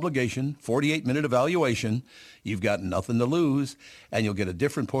a no-obligation, 48-minute evaluation. You've got nothing to lose, and you'll get a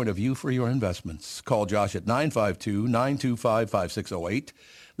different point of view for your investments. Call Josh at 952-925-5608.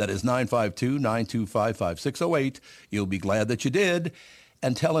 That is 952-925-5608. You'll be glad that you did.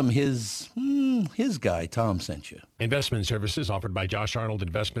 And tell him his guy, Tom, sent you. Investment services offered by Josh Arnold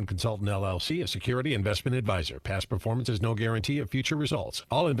Investment Consultant, LLC, a security investment advisor. Past performance is no guarantee of future results.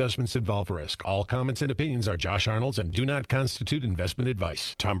 All investments involve risk. All comments and opinions are Josh Arnold's and do not constitute investment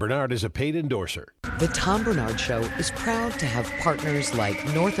advice. Tom Barnard is a paid endorser. The Tom Barnard Show is proud to have partners like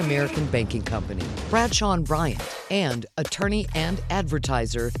North American Banking Company, Bradshaw & Bryant, and attorney and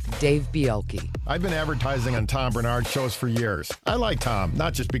advertiser Dave Bielke. I've been advertising on Tom Barnard shows for years. I like Tom,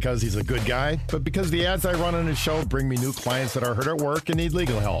 not just because he's a good guy, but because the ads I run on his show bring me new clients that are hurt at work and need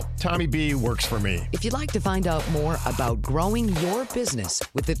legal help. Tommy B works for me. If you'd like to find out more about growing your business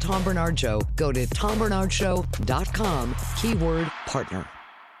with the Tom Barnard Show, go to tombarnardshow.com, keyword partner.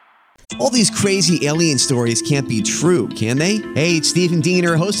 All these crazy alien stories can't be true, can they? Hey, it's Stephen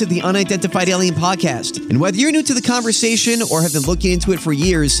Diener, host of the Unidentified Alien Podcast. And whether you're new to the conversation or have been looking into it for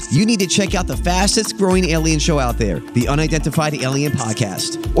years, you need to check out the fastest growing alien show out there, the Unidentified Alien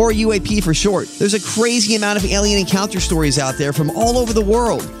Podcast, or UAP for short. There's a crazy amount of alien encounter stories out there from all over the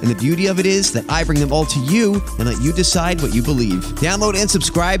world. And the beauty of it is that I bring them all to you and let you decide what you believe. Download and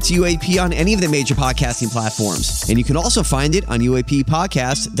subscribe to UAP on any of the major podcasting platforms. And you can also find it on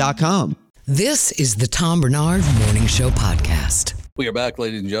UAPpodcast.com. This is the Tom Barnard Morning Show Podcast. We are back,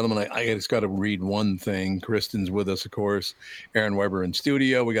 ladies and gentlemen. I just got to read one thing. Kristen's with us, of course. Aaron Weber in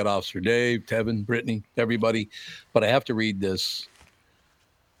studio. We got Officer Dave, Tevin, Brittany, everybody. But I have to read this.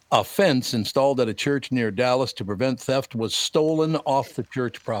 A fence installed at a church near Dallas to prevent theft was stolen off the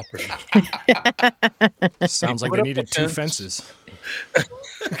church property. Sounds like they needed 2 fences.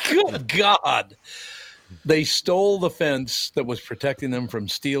 Good God. They stole the fence that was protecting them from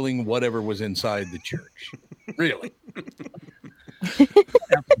stealing whatever was inside the church. Really? To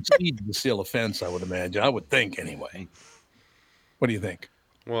steal a fence, I would imagine. I would think, anyway. What do you think?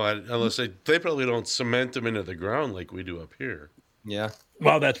 Well, unless they probably don't cement them into the ground like we do up here. Yeah.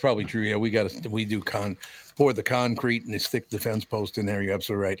 Well, that's probably true. Yeah, we do pour the concrete and they stick the fence post in there. You're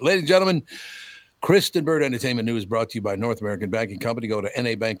absolutely right. Ladies and gentlemen, Kristen Bird Entertainment News brought to you by North American Banking Company. Go to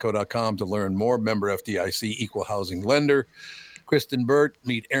nabankco.com to learn more. Member FDIC, equal housing lender. Kristen Bird,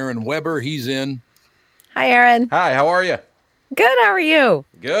 meet Aaron Weber. He's in. Hi, Aaron. Hi, how are you? Good. How are you?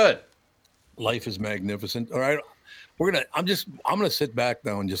 Good. Life is magnificent. All right. I'm gonna sit back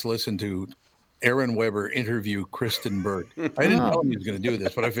now and just listen to Aaron Weber interview Kristen Bird. I didn't tell him he was going to do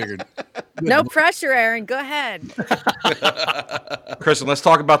this, but I figured. No pressure, Aaron. Go ahead. Kristen, let's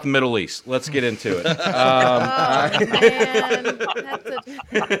talk about the Middle East. Let's get into it.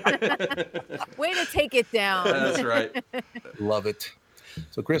 Man. Way to take it down. That's right. Love it.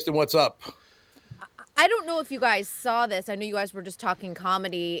 So, Kristen, what's up? I don't know if you guys saw this. I know you guys were just talking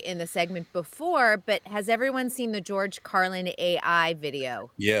comedy in the segment before, but has everyone seen the George Carlin AI video?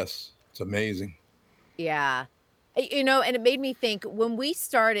 Yes. It's amazing. Yeah. And it made me think when we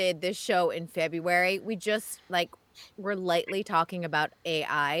started this show in February, we just were lightly talking about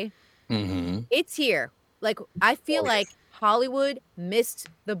AI. Mm-hmm. It's here. I feel like Hollywood missed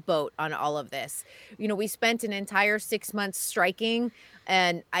the boat on all of this. You know, we spent an entire 6 months striking,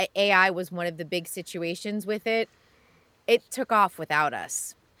 and AI was one of the big situations with it. It took off without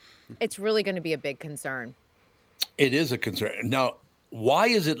us. It's really going to be a big concern. It is a concern. Now, why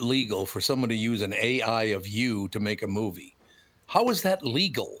is it legal for someone to use an AI of you to make a movie? How is that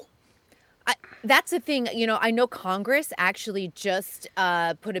legal? That's the thing. You know, I know Congress actually just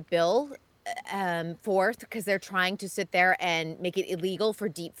put a bill forth because they're trying to sit there and make it illegal for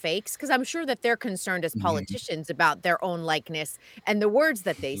deep fakes, because I'm sure that they're concerned as politicians about their own likeness and the words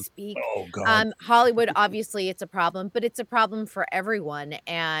that they speak. Oh, God. Hollywood, obviously, it's a problem, but it's a problem for everyone.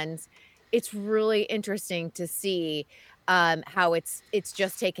 And it's really interesting to see how it's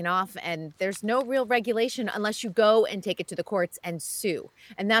just taken off, and there's no real regulation unless you go and take it to the courts and sue.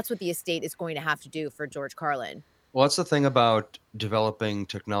 And that's what the estate is going to have to do for George Carlin. Well, that's the thing about developing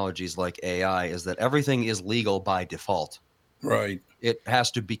technologies like AI, is that everything is legal by default. Right. It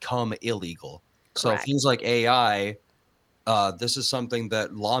has to become illegal. Correct. So things like AI, this is something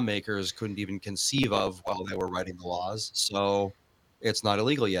that lawmakers couldn't even conceive of while they were writing the laws. So it's not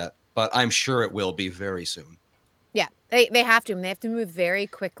illegal yet, but I'm sure it will be very soon. Yeah, they have to. And they have to move very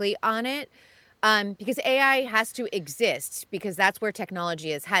quickly on it. Because AI has to exist, because that's where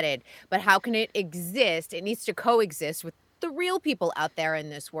technology is headed. But how can it exist? It needs to coexist with the real people out there in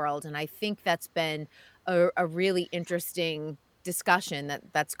this world. And I think that's been a really interesting discussion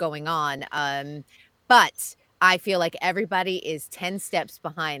that's going on. But I feel like everybody is 10 steps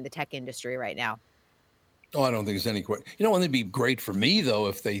behind the tech industry right now. Oh, I don't think there's any question. You know, it'd be great for me, though,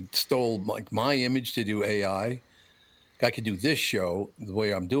 if they stole like my image to do AI. I could do this show the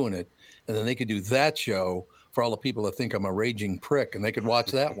way I'm doing it, and then they could do that show for all the people that think I'm a raging prick, and they could watch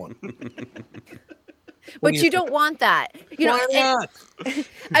that one. But you don't want that. You know, Why not?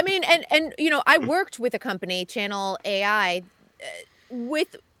 I mean, and you know, I worked with a company, Channel AI,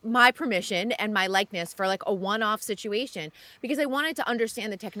 with my permission and my likeness for like a one-off situation, because I wanted to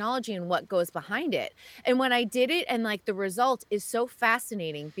understand the technology and what goes behind it. And when I did it, and like the result is so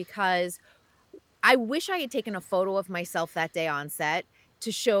fascinating, because I wish I had taken a photo of myself that day on set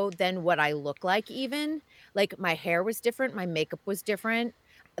to show then what I look like. Even like my hair was different, my makeup was different,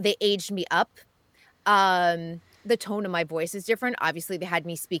 they aged me up. The tone of my voice is different. Obviously, they had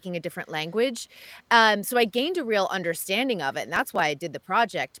me speaking a different language. So I gained a real understanding of it. And that's why I did the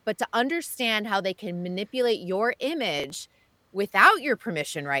project. But to understand how they can manipulate your image without your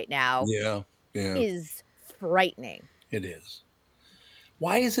permission right now is frightening. It is.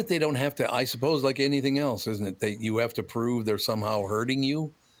 Why is it they don't have to, I suppose, like anything else, isn't it? You have to prove they're somehow hurting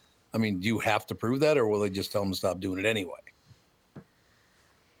you. I mean, do you have to prove that, or will they just tell them to stop doing it anyway?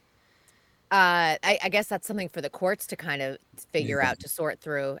 I guess that's something for the courts to kind of figure out, to sort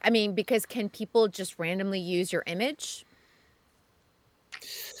through. I mean, because can people just randomly use your image?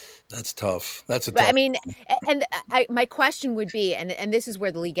 That's tough. That's a tough. I mean, and my question would be, and this is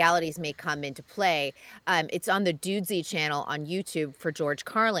where the legalities may come into play. It's on the Dudesy channel on YouTube for George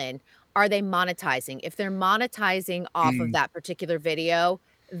Carlin. Are they monetizing? If they're monetizing off of that particular video,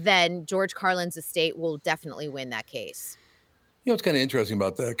 then George Carlin's estate will definitely win that case. You know, it's kind of interesting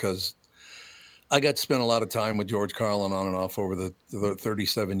about that, because I got to spend a lot of time with George Carlin on and off over the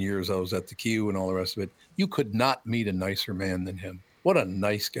 37 years I was at the Q and all the rest of it. You could not meet a nicer man than him. What a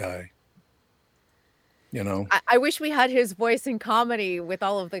nice guy. You know, I wish we had his voice in comedy with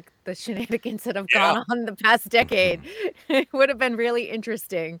all of the shenanigans that have gone on the past decade. It would have been really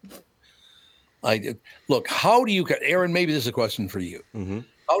interesting. Look, how do you, Aaron, maybe this is a question for you.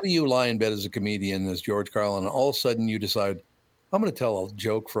 How do you lie in bed as a comedian, as George Carlin, and all of a sudden you decide, I'm going to tell a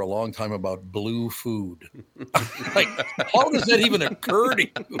joke for a long time about blue food? Like, how does that even occur to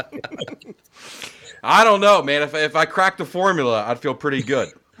you? I don't know, man. If I cracked the formula, I'd feel pretty good.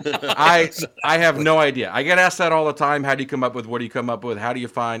 I have no idea. I get asked that all the time. How do you come up with, what do you come up with? How do you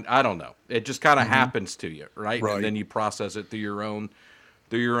find? I don't know. It just kind of happens to you, right? And then you process it through your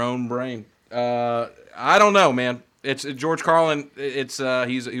own brain. I don't know, man. It's George Carlin.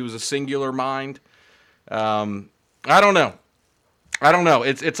 He was a singular mind. I don't know.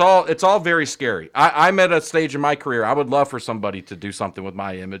 It's all very scary. I'm at a stage in my career. I would love for somebody to do something with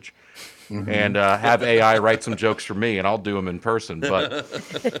my image and have AI write some jokes for me, and I'll do them in person. But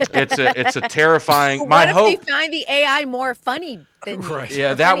it's a terrifying. What if they find the AI more funny than you?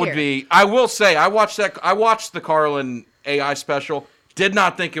 Yeah, that would be. I will say, I watched the Carlin AI special. Did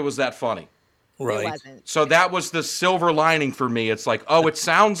not think it was that funny. Right. It wasn't. So that was the silver lining for me. It's like, oh, it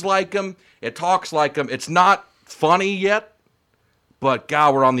sounds like him. It talks like him. It's not funny yet, but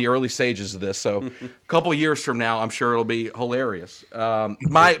God, we're on the early stages of this. So a couple years from now, I'm sure it'll be hilarious.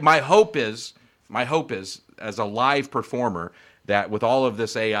 My hope is, my hope is, as a live performer, that with all of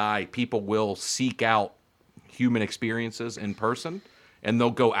this AI, people will seek out human experiences in person, and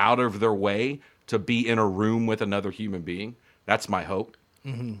they'll go out of their way to be in a room with another human being. That's my hope.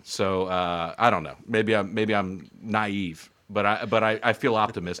 Mm-hmm. So I don't know. Maybe I'm naive, but I feel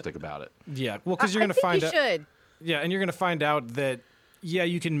optimistic about it. Yeah, well, because you're going to find out. Yeah, and you're going to find out that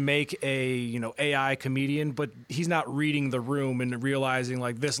you can make a AI comedian, but he's not reading the room and realizing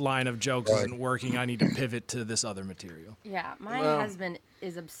like this line of jokes isn't working. I need to pivot to this other material. Yeah, my husband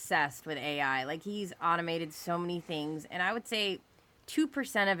is obsessed with AI. Like, he's automated so many things, and I would say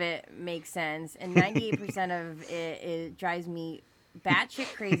 2% of it makes sense, and 98% of it drives me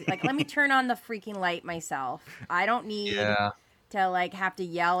batshit crazy. Like, let me turn on the freaking light myself. I don't need to like have to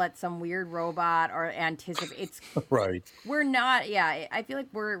yell at some weird robot or anticipate. It's right. We're not. Yeah, I feel like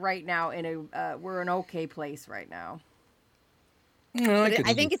we're right now in we're an okay place right now.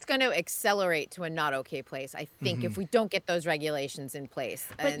 I think it's going to accelerate to a not okay place. I think if we don't get those regulations in place.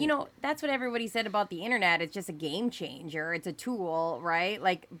 But that's what everybody said about the internet. It's just a game changer. It's a tool, right?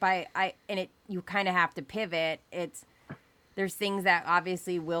 Like you kind of have to pivot. There's things that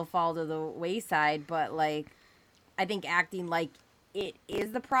obviously will fall to the wayside, but like I think acting like it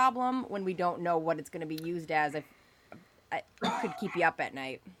is the problem when we don't know what it's going to be used as, it could keep you up at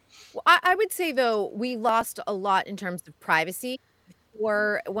night. Well, I would say, though, we lost a lot in terms of privacy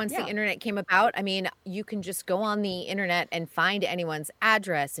once the internet came about. I mean, you can just go on the internet and find anyone's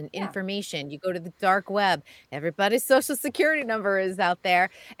address and information. You go to the dark web. Everybody's social security number is out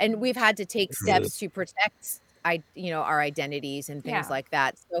there. And we've had to take steps to protect our identities and things like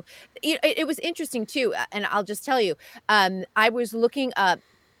that. So it was interesting too. And I'll just tell you, I was looking up,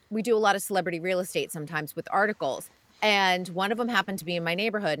 we do a lot of celebrity real estate sometimes with articles. And one of them happened to be in my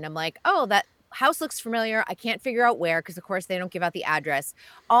neighborhood. And I'm like, oh, that house looks familiar. I can't figure out where, because of course they don't give out the address.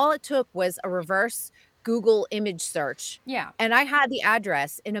 All it took was a reverse Google image search. Yeah. And I had the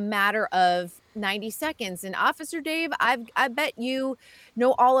address in a matter of 90 seconds. And Officer Dave, I bet you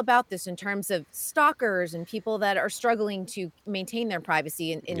know all about this in terms of stalkers and people that are struggling to maintain their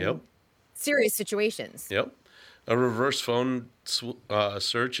privacy in serious situations. Yep. A reverse phone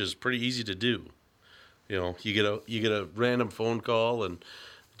search is pretty easy to do. You get a random phone call and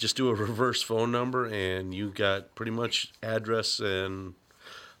just do a reverse phone number, and you got pretty much address and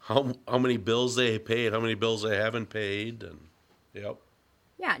how many bills they paid, how many bills they haven't paid, and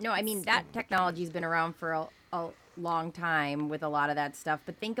Yeah, no, I mean, that technology's been around for a long time with a lot of that stuff.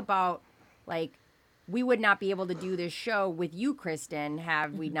 But think about, like, we would not be able to do this show with you, Kristen,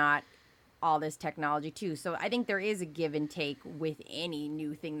 have we not all this technology too. So I think there is a give and take with any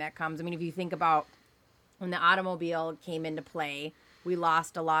new thing that comes. I mean, if you think about when the automobile came into play, we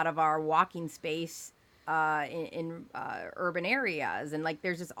lost a lot of our walking space in urban areas. And, like,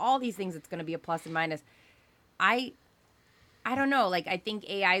 there's just all these things that's going to be a plus and minus. I don't know. Like, I think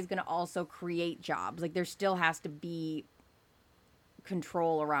AI is going to also create jobs. Like, there still has to be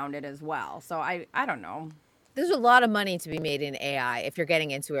control around it as well. So I don't know. There's a lot of money to be made in AI if you're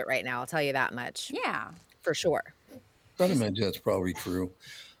getting into it right now. I'll tell you that much. Yeah. For sure. I imagine that's probably true.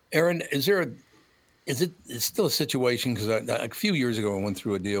 Aaron, is it still a situation? Because a few years ago, I went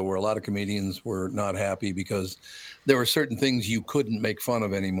through a deal where a lot of comedians were not happy because there were certain things you couldn't make fun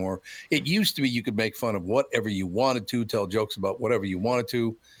of anymore. It used to be you could make fun of whatever you wanted to, tell jokes about whatever you wanted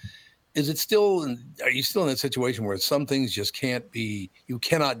to. Are you still in that situation where some things just you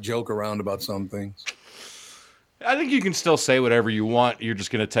cannot joke around about some things? I think you can still say whatever you want. You're just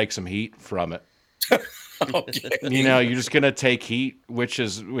going to take some heat from it. Okay. You're just going to take heat, which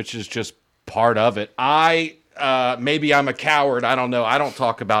is just part of it. Maybe I'm a coward. I don't know. I don't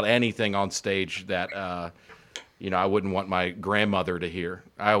talk about anything on stage that I wouldn't want my grandmother to hear.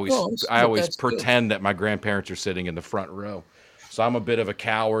 I always pretend that my grandparents are sitting in the front row. So I'm a bit of a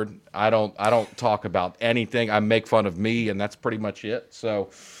coward. I don't talk about anything. I make fun of me, and that's pretty much it.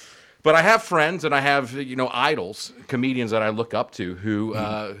 So, but I have friends and I have idols, comedians that I look up to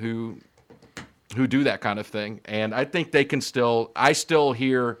who do that kind of thing, and I think they can I still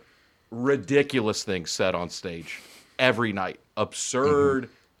hear ridiculous things said on stage every night, absurd,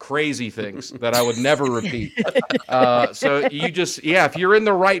 crazy things that I would never repeat. So if you're in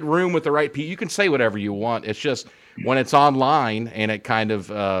the right room with the right people, you can say whatever you want. It's just when it's online and it kind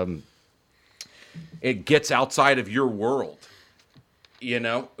of it gets outside of your world.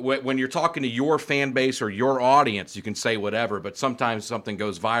 When you're talking to your fan base or your audience, you can say whatever, but sometimes something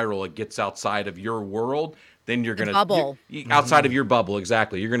goes viral, it gets outside of your world, then you're gonna bubble outside of your bubble.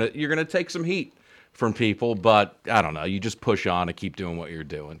 Exactly. You're gonna take some heat from people, but I don't know. You just push on and keep doing what you're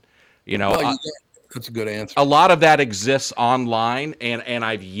doing. That's a good answer. A lot of that exists online, and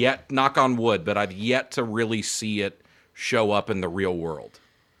I've yet, knock on wood, but I've yet to really see it show up in the real world.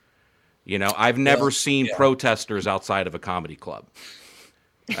 You know, I've never seen protesters outside of a comedy club.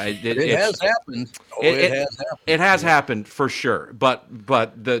 It has happened. It has happened. It has happened for sure. But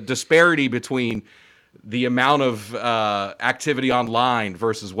the disparity between the amount of activity online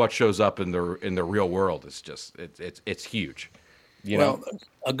versus what shows up in the real world is just it's huge. You know,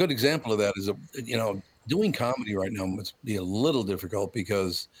 a good example of that is doing comedy right now must be a little difficult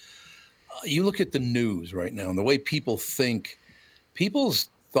because you look at the news right now and the way people think, people's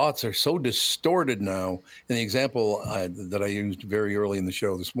thoughts are so distorted now. And the example that I used very early in the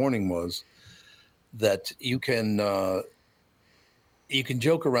show this morning was that you can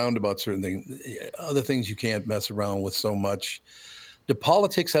joke around about certain things, other things you can't mess around with so much. The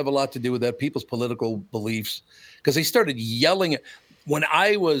politics have a lot to do with that, people's political beliefs, because they started yelling at. When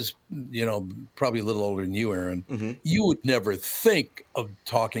I was, probably a little older than you, Aaron, you would never think of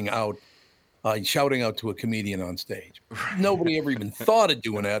talking out, shouting out to a comedian on stage. Nobody ever even thought of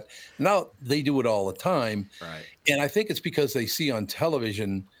doing that. Now they do it all the time. Right. And I think it's because they see on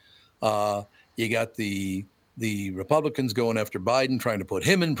television, you got the Republicans going after Biden, trying to put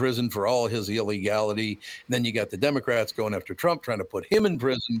him in prison for all his illegality. And then you got the Democrats going after Trump, trying to put him in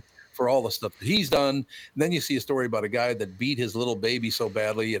prison for all the stuff that he's done. And then you see a story about a guy that beat his little baby so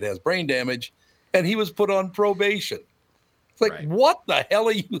badly it has brain damage, and he was put on probation. It's like, what the hell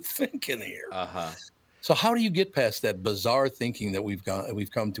are you thinking here? So how do you get past that bizarre thinking that we've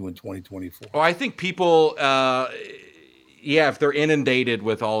come to in 2024? Well, I think people, if they're inundated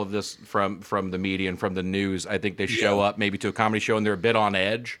with all of this from the media and from the news, I think they show up maybe to a comedy show and they're a bit on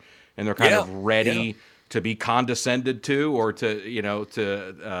edge and they're kind of ready to be condescended to, or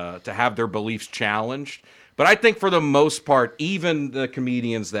to have their beliefs challenged. But I think for the most part, even the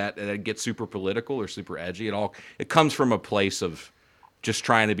comedians that get super political or super edgy, it comes from a place of just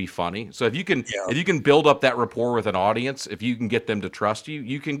trying to be funny. So if you can build up that rapport with an audience, if you can get them to trust you,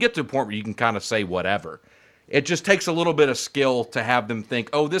 you can get to a point where you can kind of say whatever. It just takes a little bit of skill to have them think,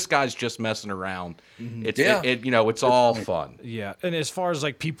 oh, this guy's just messing around. It's all fun. Yeah. And as far as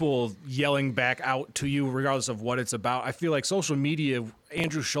like people yelling back out to you, regardless of what it's about, I feel like social media,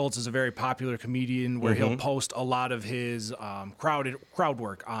 Andrew Schultz is a very popular comedian where he'll post a lot of his crowd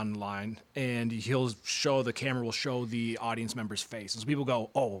work online, and the camera will show the audience member's face. And so people go,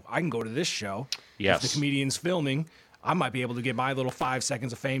 oh, I can go to this show. Yes. If the comedian's filming, I might be able to get my little 5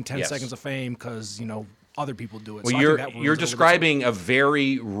 seconds of fame, 10 seconds of fame, because, other people do it. Well, so you're describing a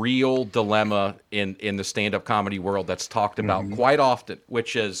very real dilemma in the stand-up comedy world that's talked about quite often,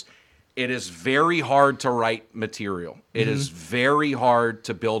 which is it is very hard to write material. It is very hard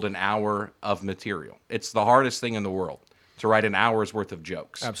to build an hour of material. It's the hardest thing in the world to write an hour's worth of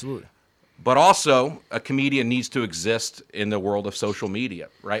jokes. Absolutely. But also, a comedian needs to exist in the world of social media,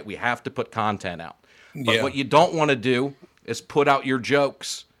 right? We have to put content out. But what you don't want to do is put out your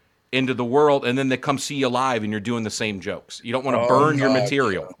jokes into the world, and then they come see you live and you're doing the same jokes. You don't want to burn your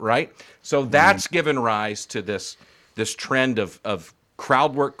material, right? So that's given rise to this trend of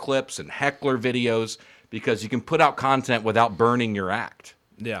crowd work clips and heckler videos, because you can put out content without burning your act.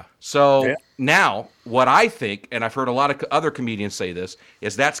 Yeah. So now what I think, and I've heard a lot of other comedians say this,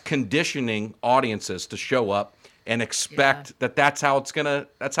 is that's conditioning audiences to show up and expect that's how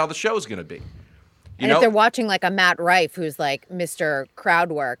the show's going to be. If they're watching like a Matt Rife, who's like Mr.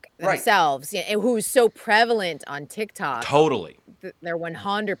 Crowdwork themselves, who's so prevalent on TikTok. Totally. They're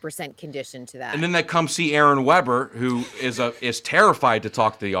 100% conditioned to that. And then they come see Aaron Weber, who is terrified to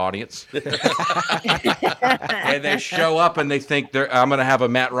talk to the audience. And they show up and they think I'm going to have a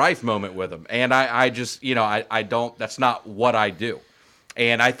Matt Rife moment with him. And I just, I don't, that's not what I do.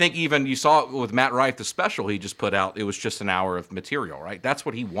 And I think even you saw it with Matt Rife, the special he just put out, it was just an hour of material, right? That's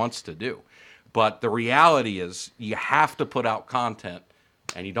what he wants to do. But the reality is you have to put out content,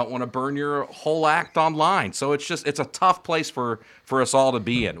 and you don't want to burn your whole act online. So it's a tough place for us all to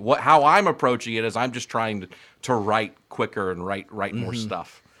be in. How I'm approaching it is I'm just trying to write quicker and write more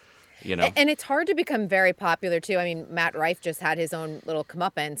stuff. And it's hard to become very popular too. I mean, Matt Rife just had his own little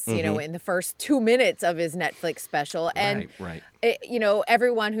comeuppance, in the first 2 minutes of his Netflix special. And,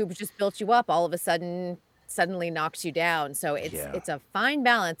 everyone who just built you up all of a sudden suddenly knocks you down. So it's a fine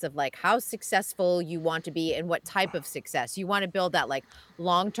balance of like how successful you want to be and what type of success. You want to build that like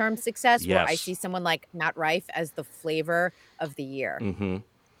long-term success where I see someone like Matt Rife as the flavor of the year.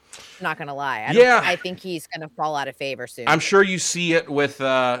 Not gonna lie. I think he's gonna fall out of favor soon. I'm sure you see it with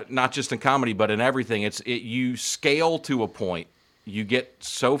not just in comedy but in everything. You scale to a point. You get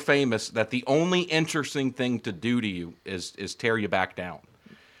so famous that the only interesting thing to do to you is tear you back down.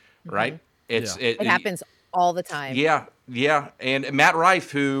 Right? It happens all the time. Yeah. And Matt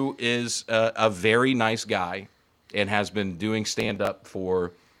Rife, who is a very nice guy and has been doing stand-up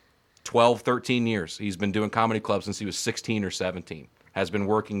for 12, 13 years. He's been doing comedy clubs since he was 16 or 17. Has been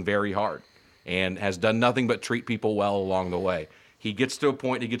working very hard and has done nothing but treat people well along the way. He gets to a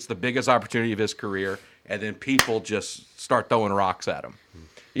point, he gets the biggest opportunity of his career, and then people just start throwing rocks at him.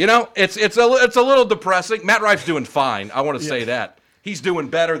 You know, it's a little depressing. Matt Rife's doing fine. I want to say that. He's doing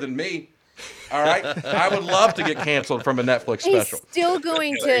better than me. All right, I would love to get canceled from a Netflix special.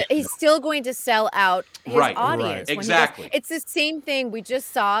 He's still going to sell out his audience. Right. Exactly. It's the same thing. We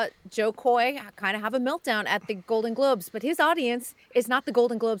just saw Joe Coy kind of have a meltdown at the Golden Globes, but his audience is not the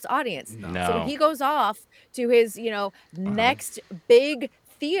Golden Globes audience. No. So when he goes off to his, next big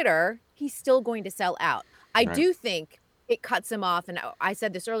theater, he's still going to sell out. I do think it cuts him off, and I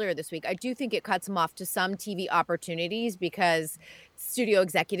said this earlier this week, I do think it cuts him off to some TV opportunities because studio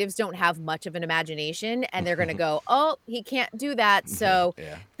executives don't have much of an imagination, and they're going to go, oh, he can't do that. So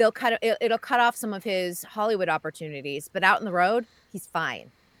it'll cut off some of his Hollywood opportunities, but out in the road, he's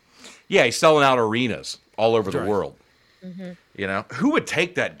fine. Yeah, he's selling out arenas all over the world. Mm-hmm. You know, who would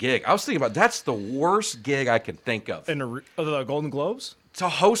take that gig? I was thinking about that's the worst gig I can think of. In the Golden Globes? To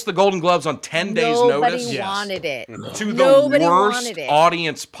host the Golden Globes on 10 days' notice? Nobody wanted it. To the worst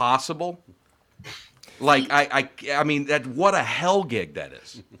audience possible? Like, I mean, what a hell gig that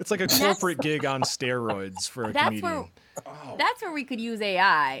is. It's like a corporate gig on steroids for a comedian. That's where we could use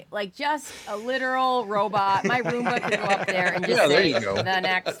AI, like just a literal robot. My Roomba could go up there and just say the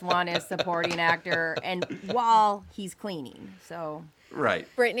next one is supporting actor, and while he's cleaning. So right,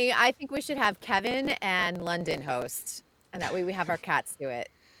 Brittany, I think we should have Kevin and London host, and that way we have our cats do it.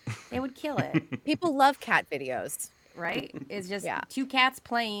 They would kill it. People love cat videos. Right? It's just two cats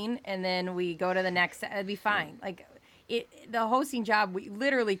playing, and then we go to the next. It'd be fine. Like the hosting job, we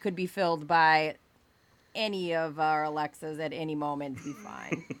literally could be filled by any of our Alexas at any moment. To be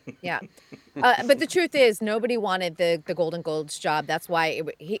fine. Yeah, but the truth is, nobody wanted the Golden Globes job. That's why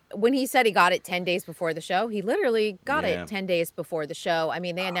when he said he got it 10 days before the show, he literally got it 10 days before the show. I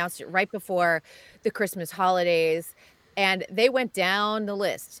mean, they announced it right before the Christmas holidays. And they went down the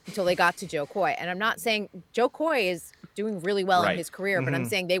list until they got to Joe Coy. And I'm not saying Joe Coy is doing really well in his career, but I'm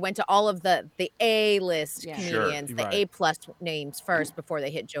saying they went to all of the A-list comedians, the A-plus names first before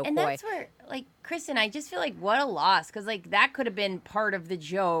they hit Joe Coy. And that's where, like, Kristen, I just feel like what a loss. Because, like, that could have been part of the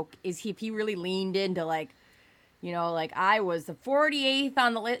joke is if he really leaned into, like, like I was the 48th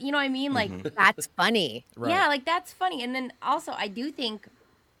on the list. You know what I mean? Like, that's funny. Yeah, like, that's funny. And then also, I do think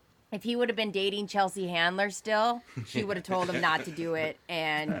if he would have been dating Chelsea Handler still, she would have told him not to do it,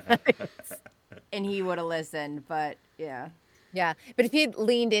 and he would have listened. But yeah. But if he had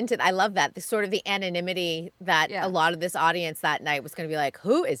leaned into, I love that, the sort of the anonymity that a lot of this audience that night was going to be like,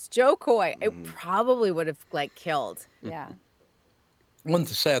 who is Joe Coy? It probably would have killed. Yeah. One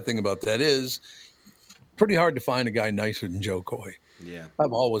sad thing about that is pretty hard to find a guy nicer than Joe Coy. Yeah.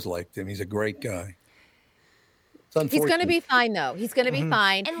 I've always liked him. He's a great guy. He's going to be fine, though. He's going to be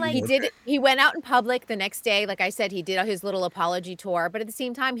fine. And he went out in public the next day. Like I said, he did his little apology tour. But at the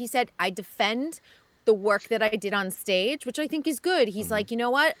same time, he said, I defend the work that I did on stage, which I think is good. He's like, you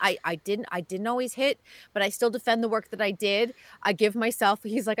know what? I didn't always hit, but I still defend the work that I did. He's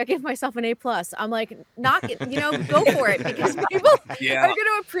like, I give myself an A+. I'm like, go for it, because people are going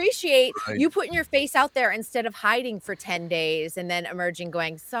to appreciate you putting your face out there instead of hiding for 10 days and then emerging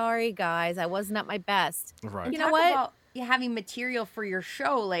going, sorry guys, I wasn't at my best. Right. You know what? About having material for your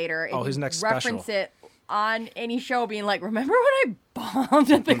show later. Oh, his next reference special. it on any show, being like, remember when I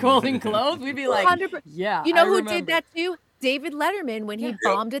bombed at the Golden Globes? We'd be like, 100%. yeah. You know who did that too? David Letterman when he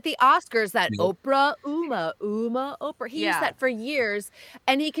bombed at the Oscars. That Oprah, Oprah. He used that for years,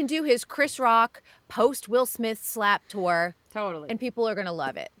 and he can do his Chris Rock post Will Smith slap tour. Totally. And people are gonna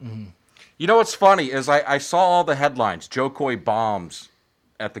love it. Mm-hmm. You know what's funny is I saw all the headlines. Joe Coy bombs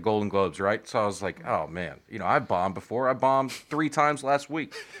at the Golden Globes, right? So I was like, oh man, I've bombed before. I bombed 3 times last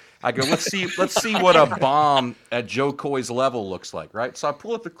week. I go, let's see what a bomb at Joe Coy's level looks like, right? So I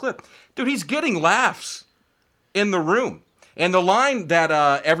pull up the clip. Dude, he's getting laughs in the room. And the line that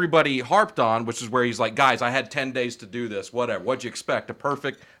everybody harped on, which is where he's like, guys, I had 10 days to do this, whatever. What'd you expect? A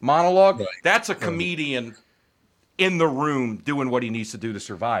perfect monologue? Right. That's a comedian in the room doing what he needs to do to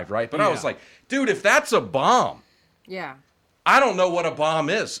survive, right? But I was like, dude, if that's a bomb, I don't know what a bomb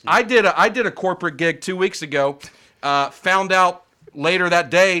is. I did a corporate gig 2 weeks ago, found out later that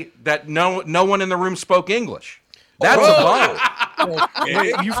day that no one in the room spoke English. That's a bomb.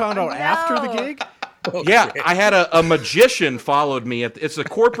 Wait, you found out after the gig? Yeah, I had a magician followed me. It's a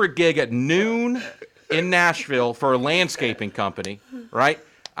corporate gig at noon in Nashville for a landscaping company, right?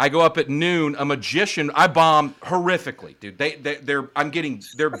 I go up at noon. A magician. I bombed horrifically, dude.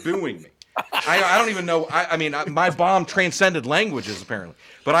 They're booing me. I don't even know. I mean, my bomb transcended languages apparently.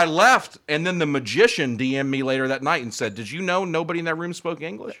 But I left, and then the magician DM'd me later that night and said, "Did you know nobody in that room spoke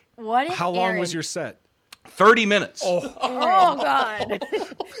English?" What? If How long Aaron... was your set? 30 minutes. Oh God!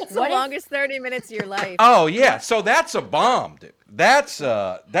 It's the longest 30 minutes of your life. Oh yeah, so that's a bomb, dude. That's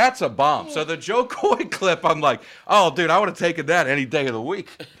a bomb. So the Joe Coy clip, I'm like, oh, dude, I would have taken that any day of the week.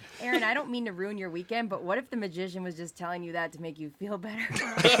 Aaron, I don't mean to ruin your weekend, but what if the magician was just telling you that to make you feel better?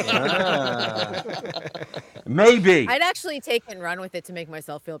 Maybe. I'd actually take and run with it to make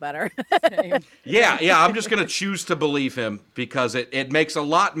myself feel better. Yeah, I'm just gonna choose to believe him because it makes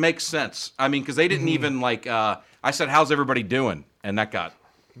sense. I mean, because they didn't even like. I said, "How's everybody doing?" And that got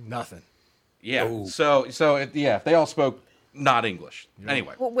nothing. Yeah. Ooh. So if they all spoke not English.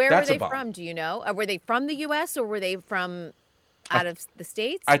 Anyway, well, where were they from? Do you know? Were they from the U.S. or were they from out of the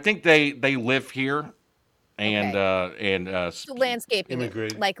States? I think they live here, and so landscaping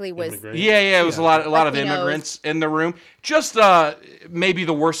likely was. Yeah, it was a lot of immigrants in the room. Just maybe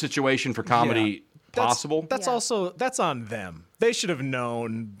the worst situation for comedy possible. That's on them. They should have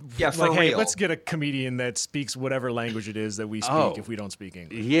known. Yeah, for hey, real. let's get a comedian that speaks whatever language it is that we speak if we don't speak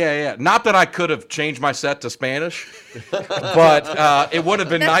English. Yeah. Not that I could have changed my set to Spanish, but it would have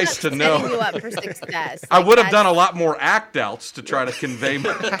been nice to know. Setting you up for success. I would have done a lot more act outs to try to convey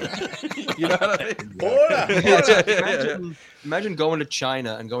my. You know what I mean? Imagine going to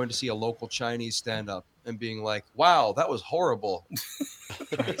China and going to see a local Chinese stand-up and being like, "Wow, that was horrible."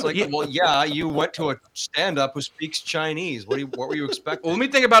 It's like, well, yeah, you went to a stand-up who speaks Chinese. What were you expecting? Well, let me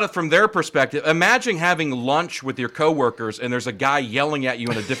think about it from their perspective. Imagine having lunch with your coworkers and there's a guy yelling at you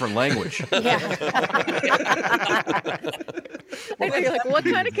in a different language. Yeah. And you're like, what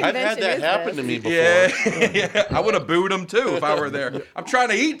kind of convention I've had that is happen this? to me before. Yeah. I would have booed him too if I were there. I'm trying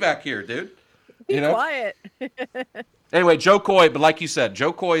to eat back here, dude. Be quiet. Anyway, Joe Coy, but like you said,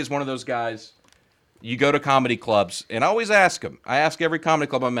 Joe Coy is one of those guys. You go to comedy clubs, and I always ask him. I ask every comedy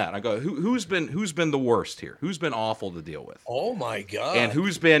club I'm at. I go, who's been the worst here? Who's been awful to deal with? Oh my God! And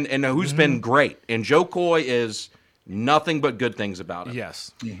who's been great? And Joe Coy is nothing but good things about him.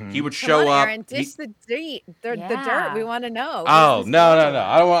 Yes, he would show up. Aaron, dish the dirt. We want to know. Oh no!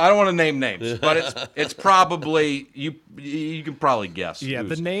 I don't want to name names, but it's probably you can probably guess. Yeah,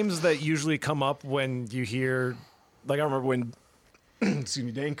 the names that usually come up when you hear, like I remember when, excuse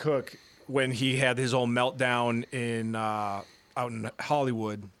me, Dane Cook. When he had his whole meltdown in out in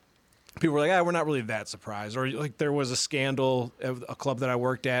Hollywood, people were like, we're not really that surprised. Or like there was a scandal at a club that I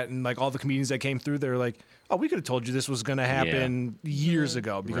worked at, and like all the comedians that came through, they're like, oh, we could have told you this was going to happen years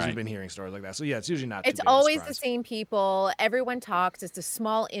ago because we've been hearing stories like that. So yeah, it's usually not. It's always the same people. Everyone talks. It's a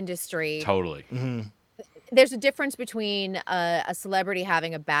small industry. Totally. Mm-hmm. There's a difference between a celebrity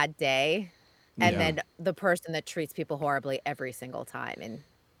having a bad day and then the person that treats people horribly every single time. And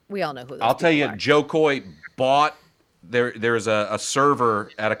we all know who those I'll tell you, are. Joe Coy bought there's a server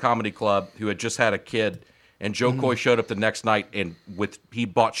at a comedy club who had just had a kid, and Joe Coy showed up the next night and he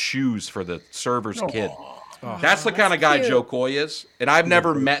bought shoes for the server's kid. Oh. That's the kind of guy cute. Joe Coy is, and I've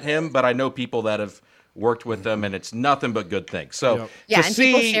never met him, but I know people that have worked with him, and it's nothing but good things. So yeah, and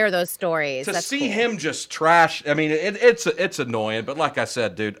people share those stories. To That's see cool. him just trash, I mean, it's annoying, but like I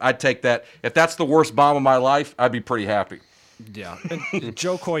said, dude, I'd take that. If that's the worst bomb of my life, I'd be pretty happy. Yeah. And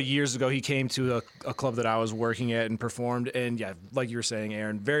Joe Coy, years ago, he came to a club that I was working at and performed. And yeah, like you were saying,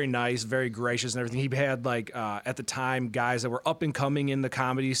 Aaron, very nice, very gracious and everything. He had like, at the time, guys that were up and coming in the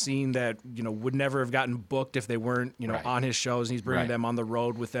comedy scene that, would never have gotten booked if they weren't, on his shows. And he's bringing them on the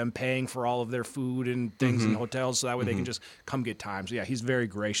road with them, paying for all of their food and things in hotels. So that way they can just come get time. So yeah, he's very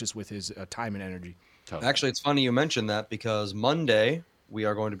gracious with his time and energy. Totally. Actually, it's funny you mentioned that because Monday we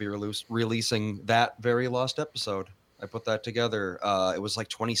are going to be releasing that very lost episode. I put that together. It was like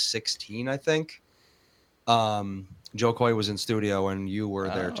 2016, I think. Joe Coy was in studio, and you were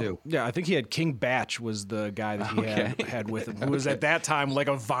there too. Yeah, I think he had King Batch was the guy that he had with him, who was at that time like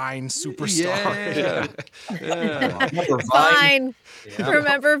a Vine superstar. Yeah. Vine. Yeah.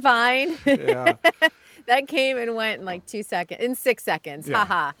 Remember Vine? Yeah. That came and went in like 2 seconds, in 6 seconds. Yeah.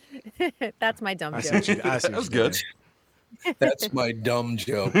 Haha. That's my dumb joke. That was good. That's my dumb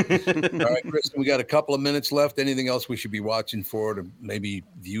joke. All right, Kristen, we got a couple of minutes left. Anything else we should be watching for to maybe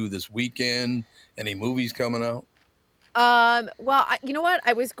view this weekend? Any movies coming out? Well, you know what?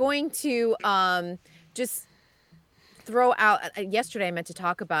 I was going to just throw out. Yesterday, I meant to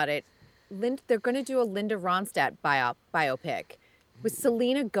talk about it. They're going to do a Linda Ronstadt biopic with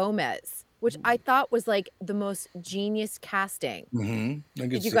Selena Gomez, which I thought was like the most genius casting. Mm-hmm.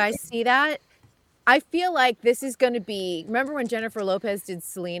 Did you guys see that? I feel like this is going to be. Remember when Jennifer Lopez did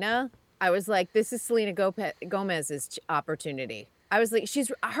Selena? I was like, this is Selena Gomez's opportunity. I was like,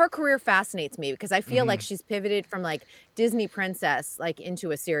 her career fascinates me because I feel like she's pivoted from like Disney princess like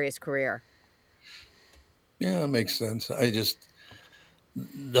into a serious career. Yeah, that makes sense. The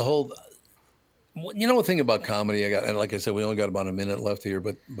whole, one thing about comedy, and like I said, we only got about a minute left here,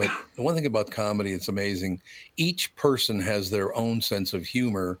 but the one thing about comedy, it's amazing. Each person has their own sense of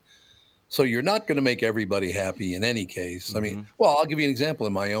humor. So you're not going to make everybody happy in any case. I mean, well, I'll give you an example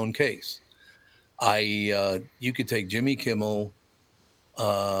in my own case. You could take Jimmy Kimmel,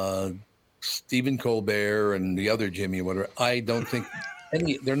 Stephen Colbert, and the other Jimmy, whatever. I don't think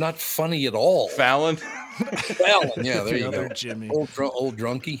they're not funny at all. Fallon, yeah, there you go. Jimmy. Old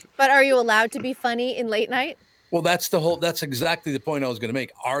drunkie. But are you allowed to be funny in late night? Well, that's exactly the point I was going to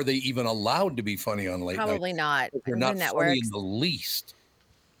make. Are they even allowed to be funny on late night? Probably not. They're not funny in the least.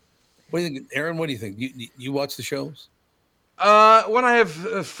 What do you think, Aaron? What do you think? You watch the shows? When I have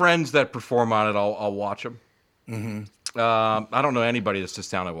friends that perform on it, I'll watch them. Mm-hmm. I don't know anybody that's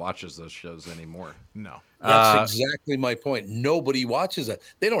just down and watches those shows anymore. No. That's exactly my point. Nobody watches that.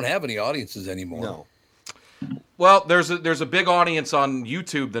 They don't have any audiences anymore. No. Well, there's a big audience on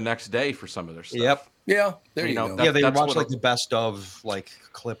YouTube the next day for some of their stuff. Yep. Yeah, there you go. They watch like the best of like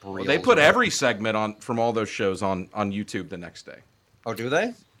clip reels. They put every segment from all those shows on YouTube the next day. Oh, do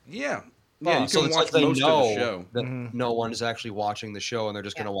they? Yeah. Yeah, you so can it's watch like most they of know the show. that no one is actually watching the show, and they're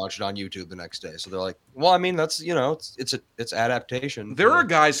just going to watch it on YouTube the next day. So they're like, well, I mean, that's it's adaptation. There are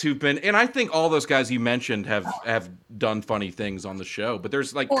guys who've been, and I think all those guys you mentioned have done funny things on the show. But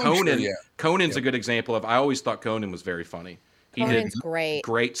there's like Conan. Sure, yeah. Conan's a good example of. I always thought Conan was very funny. He Conan's did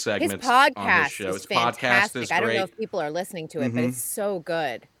great segments His podcast on this show. is His fantastic. podcast is I don't great. know if people are listening to it, but it's so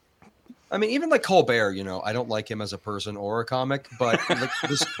good. I mean, even like Colbert, I don't like him as a person or a comic, but like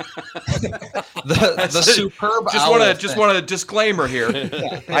the superb. Just want a disclaimer here.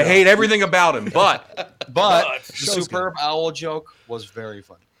 I hate everything about him, but the superb owl joke was very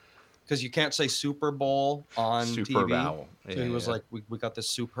funny because you can't say Super Bowl on Superb TV. owl. So he was like, we got this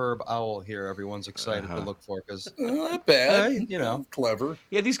superb owl here. Everyone's excited to look for because not bad. Clever.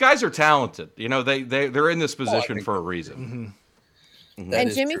 Yeah, these guys are talented. They're in this position for a reason. Mm-hmm.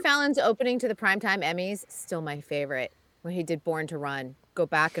 And Jimmy Fallon's opening to the Primetime Emmys, still my favorite. When he did Born to Run. Go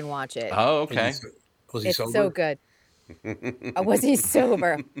back and watch it. Oh, okay. Was he it's sober? so good. Was he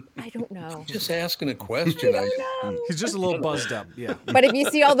sober? I don't know. Just asking a question. I don't know. He's just a little buzzed up. Yeah. But if you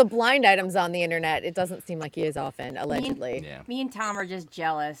see all the blind items on the internet, it doesn't seem like he is often, allegedly. Me and Tom are just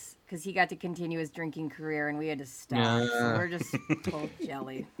jealous because he got to continue his drinking career and we had to stop. So we're just both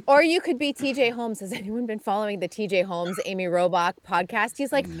jelly. Or you could be TJ Holmes. Has anyone been following the TJ Holmes, Amy Robach podcast?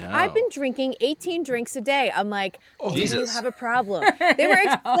 He's like, I've been drinking 18 drinks a day. I'm like, do you have a problem? They were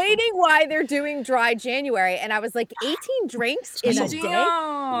explaining why they're doing dry January. And I was like, 18 drinks in a day?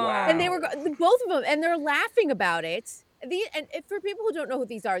 Wow. And they were, both of them, and they're laughing about it. And for people who don't know who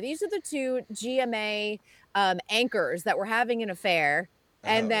these are the two GMA anchors that were having an affair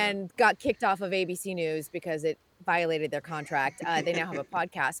and then got kicked off of ABC News because it violated their contract. They now have a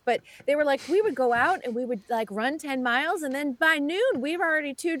podcast. But they were like, we would go out and we would like run 10 miles. And then by noon, we were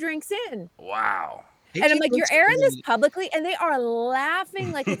already 2 drinks in. Wow. And I'm like, you're airing this publicly? And they are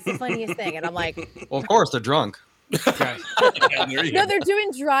laughing like it's the funniest thing. And I'm like, well, of course, they're drunk. No, they're doing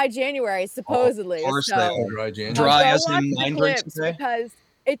dry January, supposedly. Of course, so they are. Dry January. Dry as watch in the 9 drinks a clips day? because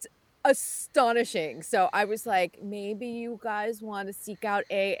it's astonishing. So I was like, maybe you guys want to seek out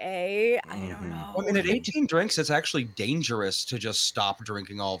AA. I don't know. I mean, at 18 drinks, it's actually dangerous to just stop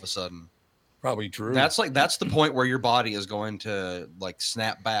drinking all of a sudden. Probably true. That's the point where your body is going to like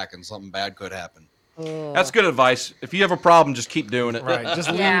snap back and something bad could happen. That's good advice. If you have a problem, just keep doing it. Right. Just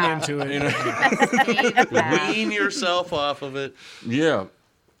lean into it. Wean yourself off of it. Yeah.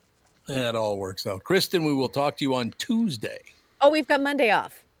 That all works out. Kristen, we will talk to you on Tuesday. Oh, we've got Monday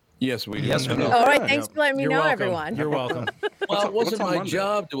off. Yes, we do. Yes, we do. All right. Thanks for letting me know, welcome. everyone. You're welcome. Well, it wasn't on my Monday?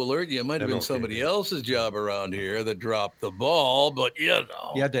 job to alert you. It might have been somebody else's job around here that dropped the ball, but Yeah,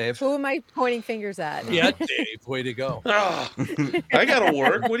 Dave. Who am I pointing fingers at? Yeah, Dave, way to go. I got to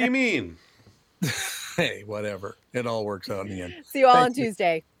work. What do you mean? Hey, whatever. It all works out in the end. See you all on Thank you.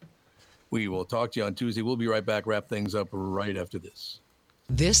 Tuesday. We will talk to you on Tuesday. We'll be right back. Wrap things up right after this.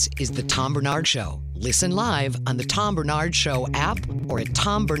 This is the Tom Barnard Show. Listen live on the Tom Barnard Show app or at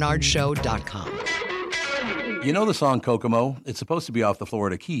tombernardshow.com. You know the song Kokomo? It's supposed to be off the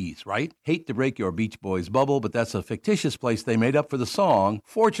Florida Keys, right? Hate to break your Beach Boys bubble, but that's a fictitious place they made up for the song.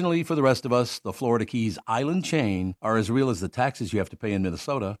 Fortunately for the rest of us, the Florida Keys island chain are as real as the taxes you have to pay in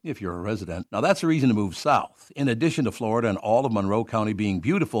Minnesota if you're a resident. Now that's a reason to move south. In addition to Florida and all of Monroe County being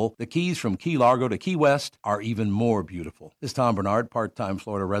beautiful, the Keys from Key Largo to Key West are even more beautiful. This is Tom Barnard, part-time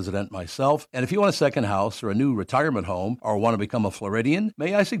Florida resident myself, and if you want a second house or a new retirement home or want to become a Floridian,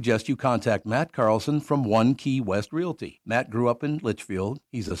 may I suggest you contact Matt Carlson from One Key West Realty. Matt grew up in Litchfield.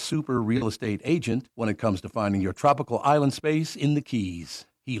 He's a super real estate agent when it comes to finding your tropical island space in the Keys.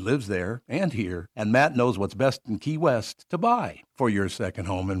 He lives there and here, and Matt knows what's best in Key West to buy for your second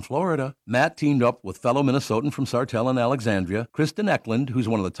home in Florida. Matt teamed up with fellow Minnesotan from Sartell and Alexandria, Kristen Eklund, who's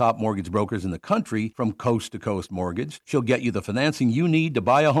one of the top mortgage brokers in the country from Coast to Coast Mortgage. She'll get you the financing you need to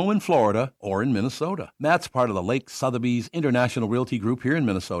buy a home in Florida or in Minnesota. Matt's part of the Lake Sotheby's International Realty Group here in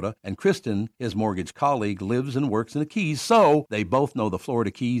Minnesota, and Kristen, his mortgage colleague, lives and works in the Keys, so they both know the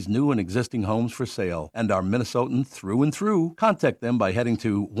Florida Keys' new and existing homes for sale and are Minnesotan through and through. Contact them by heading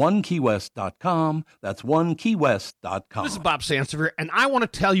to onekeywest.com. That's onekeywest.com. This is Bob Sansevier, and I want to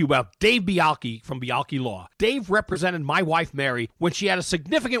tell you about Dave Bialki from Bialki Law. Dave represented my wife, Mary, when she had a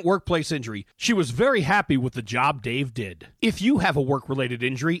significant workplace injury. She was very happy with the job Dave did. If you have a work-related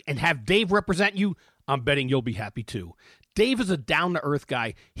injury and have Dave represent you, I'm betting you'll be happy too. Dave is a down-to-earth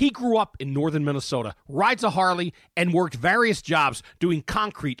guy. He grew up in northern Minnesota, rides a Harley, and worked various jobs doing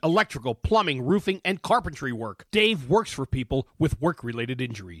concrete, electrical, plumbing, roofing, and carpentry work. Dave works for people with work-related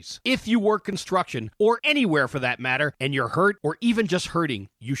injuries. If you work construction, or anywhere for that matter, and you're hurt or even just hurting,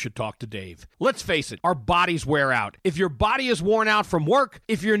 you should talk to Dave. Let's face it, our bodies wear out. If your body is worn out from work,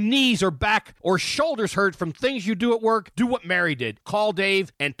 if your knees or back or shoulders hurt from things you do at work, do what Mary did. Call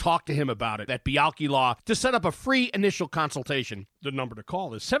Dave and talk to him about it at Bialki Law to set up a free initial consultation. The number to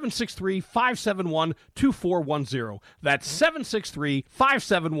call is 763-571-2410. That's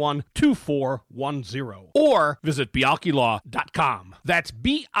 763-571-2410. Or visit bialkilaw.com. That's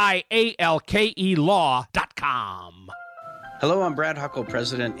BIALKE law.com. Hello, I'm Brad Huckle,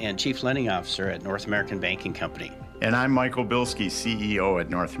 President and Chief Lending Officer at North American Banking Company. And I'm Michael Bilski, CEO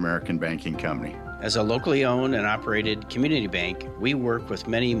at North American Banking Company. As a locally owned and operated community bank, we work with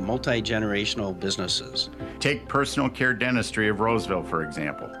many multi-generational businesses. Take Personal Care Dentistry of Roseville, for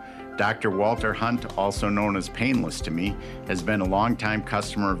example. Dr. Walter Hunt, also known as Painless to me, has been a longtime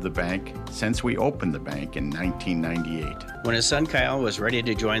customer of the bank since we opened the bank in 1998. When his son Kyle was ready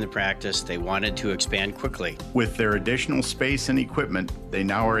to join the practice, they wanted to expand quickly. With their additional space and equipment, they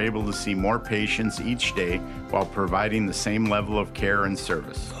now are able to see more patients each day while providing the same level of care and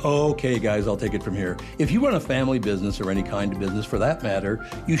service. Okay, guys, I'll take it from here. If you run a family business or any kind of business for that matter,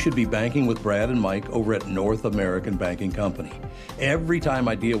 you should be banking with Brad and Mike over at North American Banking Company. Every time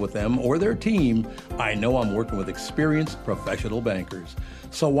I deal with them or their team, I know I'm working with experienced professional bankers.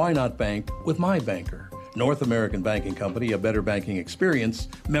 So why not bank with my banker? North American Banking Company, a better banking experience,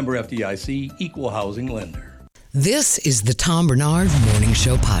 member FDIC, equal housing lender. This is the Tom Barnard Morning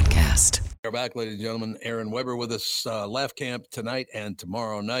Show podcast. We're back, ladies and gentlemen. Aaron Weber with us, Laugh Camp tonight and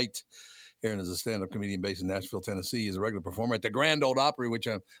tomorrow night. Aaron is a stand-up comedian based in Nashville, Tennessee. He's a regular performer at the Grand Ole Opry, which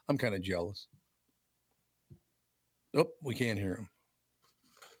I'm kind of jealous. Oh, we can't hear him.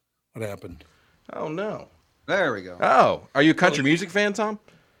 What happened? Oh, no. There we go. Oh, are you a country music fan, Tom?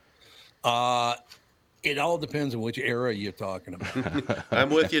 It all depends on which era you're talking about. I'm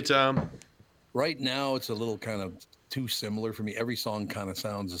with you, Tom. Right now, it's a little kind of too similar for me. Every song kind of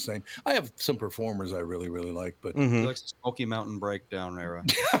sounds the same. I have some performers I really, really like, but He likes the Smoky Mountain Breakdown era.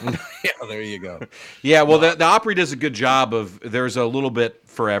 yeah, there you go. Yeah, well, the Opry does a good job of, there's a little bit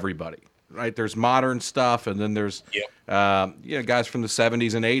for everybody, right? There's modern stuff, and then there's guys from the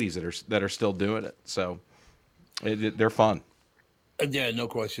 70s and 80s that are still doing it. So they're fun. Yeah, no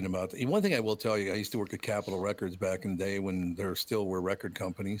question about that. One thing I will tell you, I used to work at Capitol Records back in the day when there still were record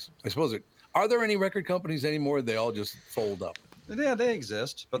companies. I suppose are there any record companies anymore? They all just fold up. Yeah, they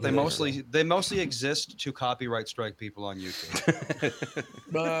exist, but they mostly exist to copyright strike people on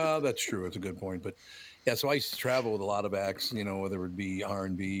YouTube. That's true. It's a good point. But yeah, so I used to travel with a lot of acts, whether it be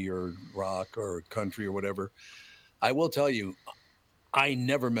R&B or rock or country or whatever. I will tell you, I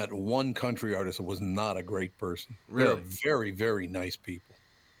never met one country artist that was not a great person. Really? They're very, very nice people.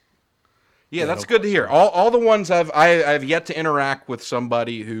 Yeah, that's good to hear. All the ones I've yet to interact with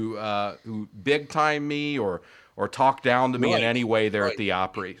somebody who big time me or talk down to me in any way there at the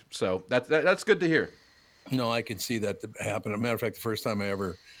Opry. So that's good to hear. No, I can see that happen. As a matter of fact, the first time I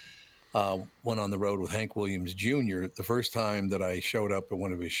ever went on the road with Hank Williams Jr., the first time that I showed up at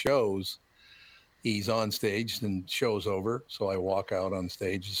one of his shows, He's on stage and show's over. So I walk out on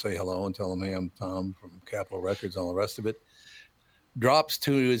stage to say hello and tell him, hey, I'm Tom from Capitol Records, all the rest of it. Drops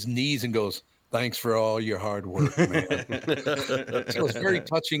to his knees and goes, thanks for all your hard work, man. It was very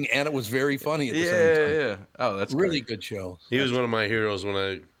touching and it was very funny at the same time. Yeah. Oh, that's really great. Good show. He was one of my heroes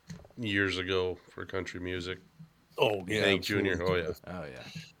years ago for country music. Oh, yeah. Hank Jr. Oh, yeah. Oh,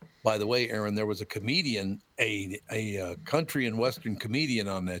 yeah. By the way, Aaron, there was a comedian, a country and Western comedian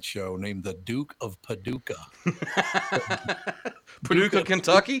on that show named the Duke of Paducah. Paducah,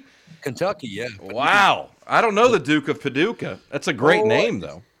 Kentucky? Kentucky, yeah. Wow. I don't know the Duke of Paducah. That's a great name,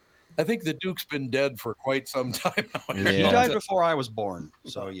 though. I think the Duke's been dead for quite some time now. Yeah. He died before I was born.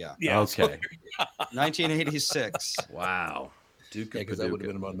 So, yeah. Okay. 1986. Wow. Duke of Paducah. Because that would have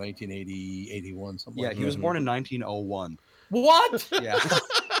been about 1980, 81, something like that. Yeah, he was born in 1901. What? Yeah.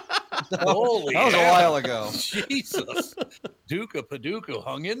 Holy that was a while ago. Jesus. Duke of Paducah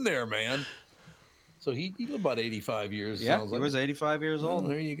hung in there, man. So he lived about 85 years. Yeah, he was 85 years old.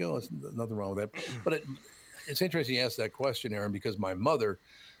 Well, there you go. There's nothing wrong with that. But it's interesting you asked that question, Aaron, because my mother,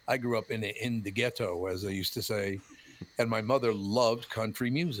 I grew up in the ghetto, as they used to say, and my mother loved country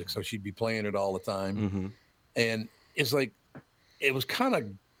music. So she'd be playing it all the time. Mm-hmm. And it's like, it was kind of,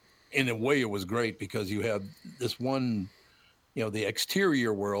 in a way, it was great because you had this one, the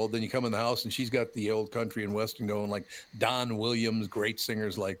exterior world, then you come in the house and she's got the old country and Western going, like Don Williams, great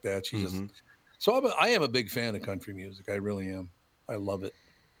singers like that. So I am a big fan of country music. I really am. I love it.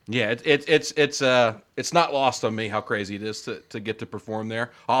 Yeah, it's not lost on me how crazy it is to get to perform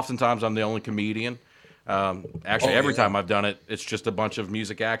there. Oftentimes I'm the only comedian. Every time I've done it, it's just a bunch of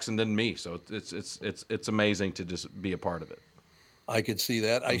music acts and then me. So it's amazing to just be a part of it. I could see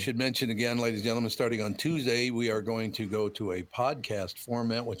that. I should mention again, ladies and gentlemen, starting on Tuesday, we are going to go to a podcast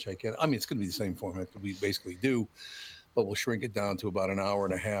format, which it's going to be the same format that we basically do, but we'll shrink it down to about an hour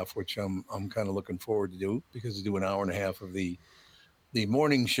and a half, which I'm kind of looking forward to do, because to do an hour and a half of the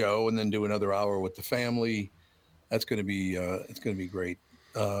morning show and then do another hour with the family, that's going to be it's going to be great.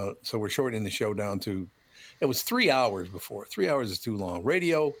 So we're shortening the show down to, it was 3 hours before. 3 hours is too long.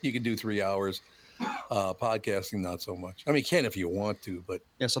 Radio, you can do 3 hours. Podcasting, not so much. I mean, you can if you want to, but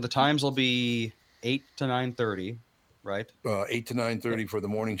yeah. So the times will be 8 to 9:30, right? 8 to 9:30 for the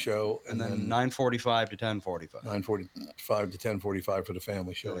morning show, and then 9:45 to 10:45. 9:45 to 10:45 for the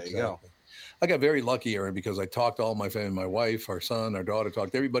family show. There you go. I got very lucky, Aaron, because I talked to all my family, my wife, our son, our daughter,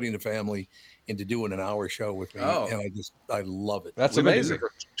 talked to everybody in the family into doing an hour show with me, and I love it. That's amazing. For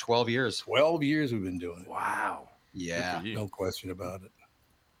 12 years. 12 years we've been doing it. Wow. Yeah. No question about it.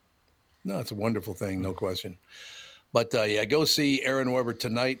 No, it's a wonderful thing, no question. But go see Aaron Weber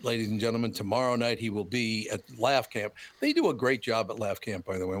tonight, ladies and gentlemen. Tomorrow night he will be at Laugh Camp. They do a great job at Laugh Camp,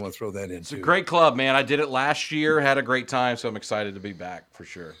 by the way. I want to throw that in. It's a great club, man. I did it last year, had a great time, so I'm excited to be back for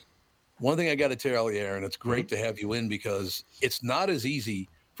sure. One thing I got to tell you, Aaron, it's great to have you in because it's not as easy.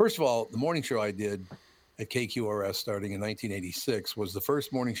 First of all, the morning show I did at KQRS starting in 1986 was the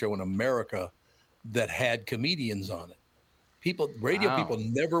first morning show in America that had comedians on it. Radio people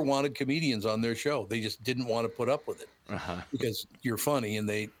never wanted comedians on their show. They just didn't want to put up with it because you're funny, and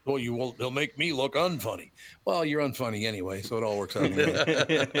they'll make me look unfunny. Well, you're unfunny anyway, so it all works out.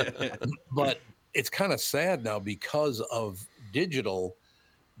 Anyway. But it's kind of sad now because of digital.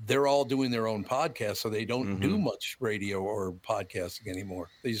 They're all doing their own podcasts, so they don't do much radio or podcasting anymore.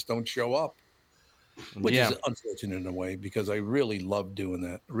 They just don't show up. Which is unfortunate in a way because I really loved doing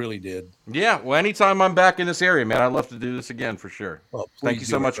that. Really did. Yeah. Well, anytime I'm back in this area, man, I'd love to do this again for sure. Well, thank you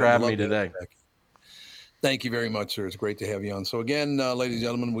so much for having me today. Thank you very much, sir. It's great to have you on. So again, ladies and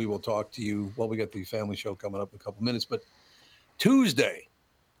gentlemen, we will talk to you. Well, we got the family show coming up in a couple minutes, but Tuesday,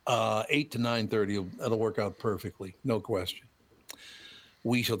 8 to 9:30, that'll work out perfectly. No question.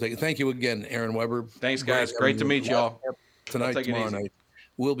 We shall take it. Thank you again, Aaron Weber. Thanks, guys. Great to meet y'all. Tonight, tomorrow night.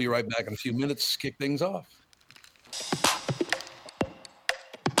 We'll be right back in a few minutes. Kick things off.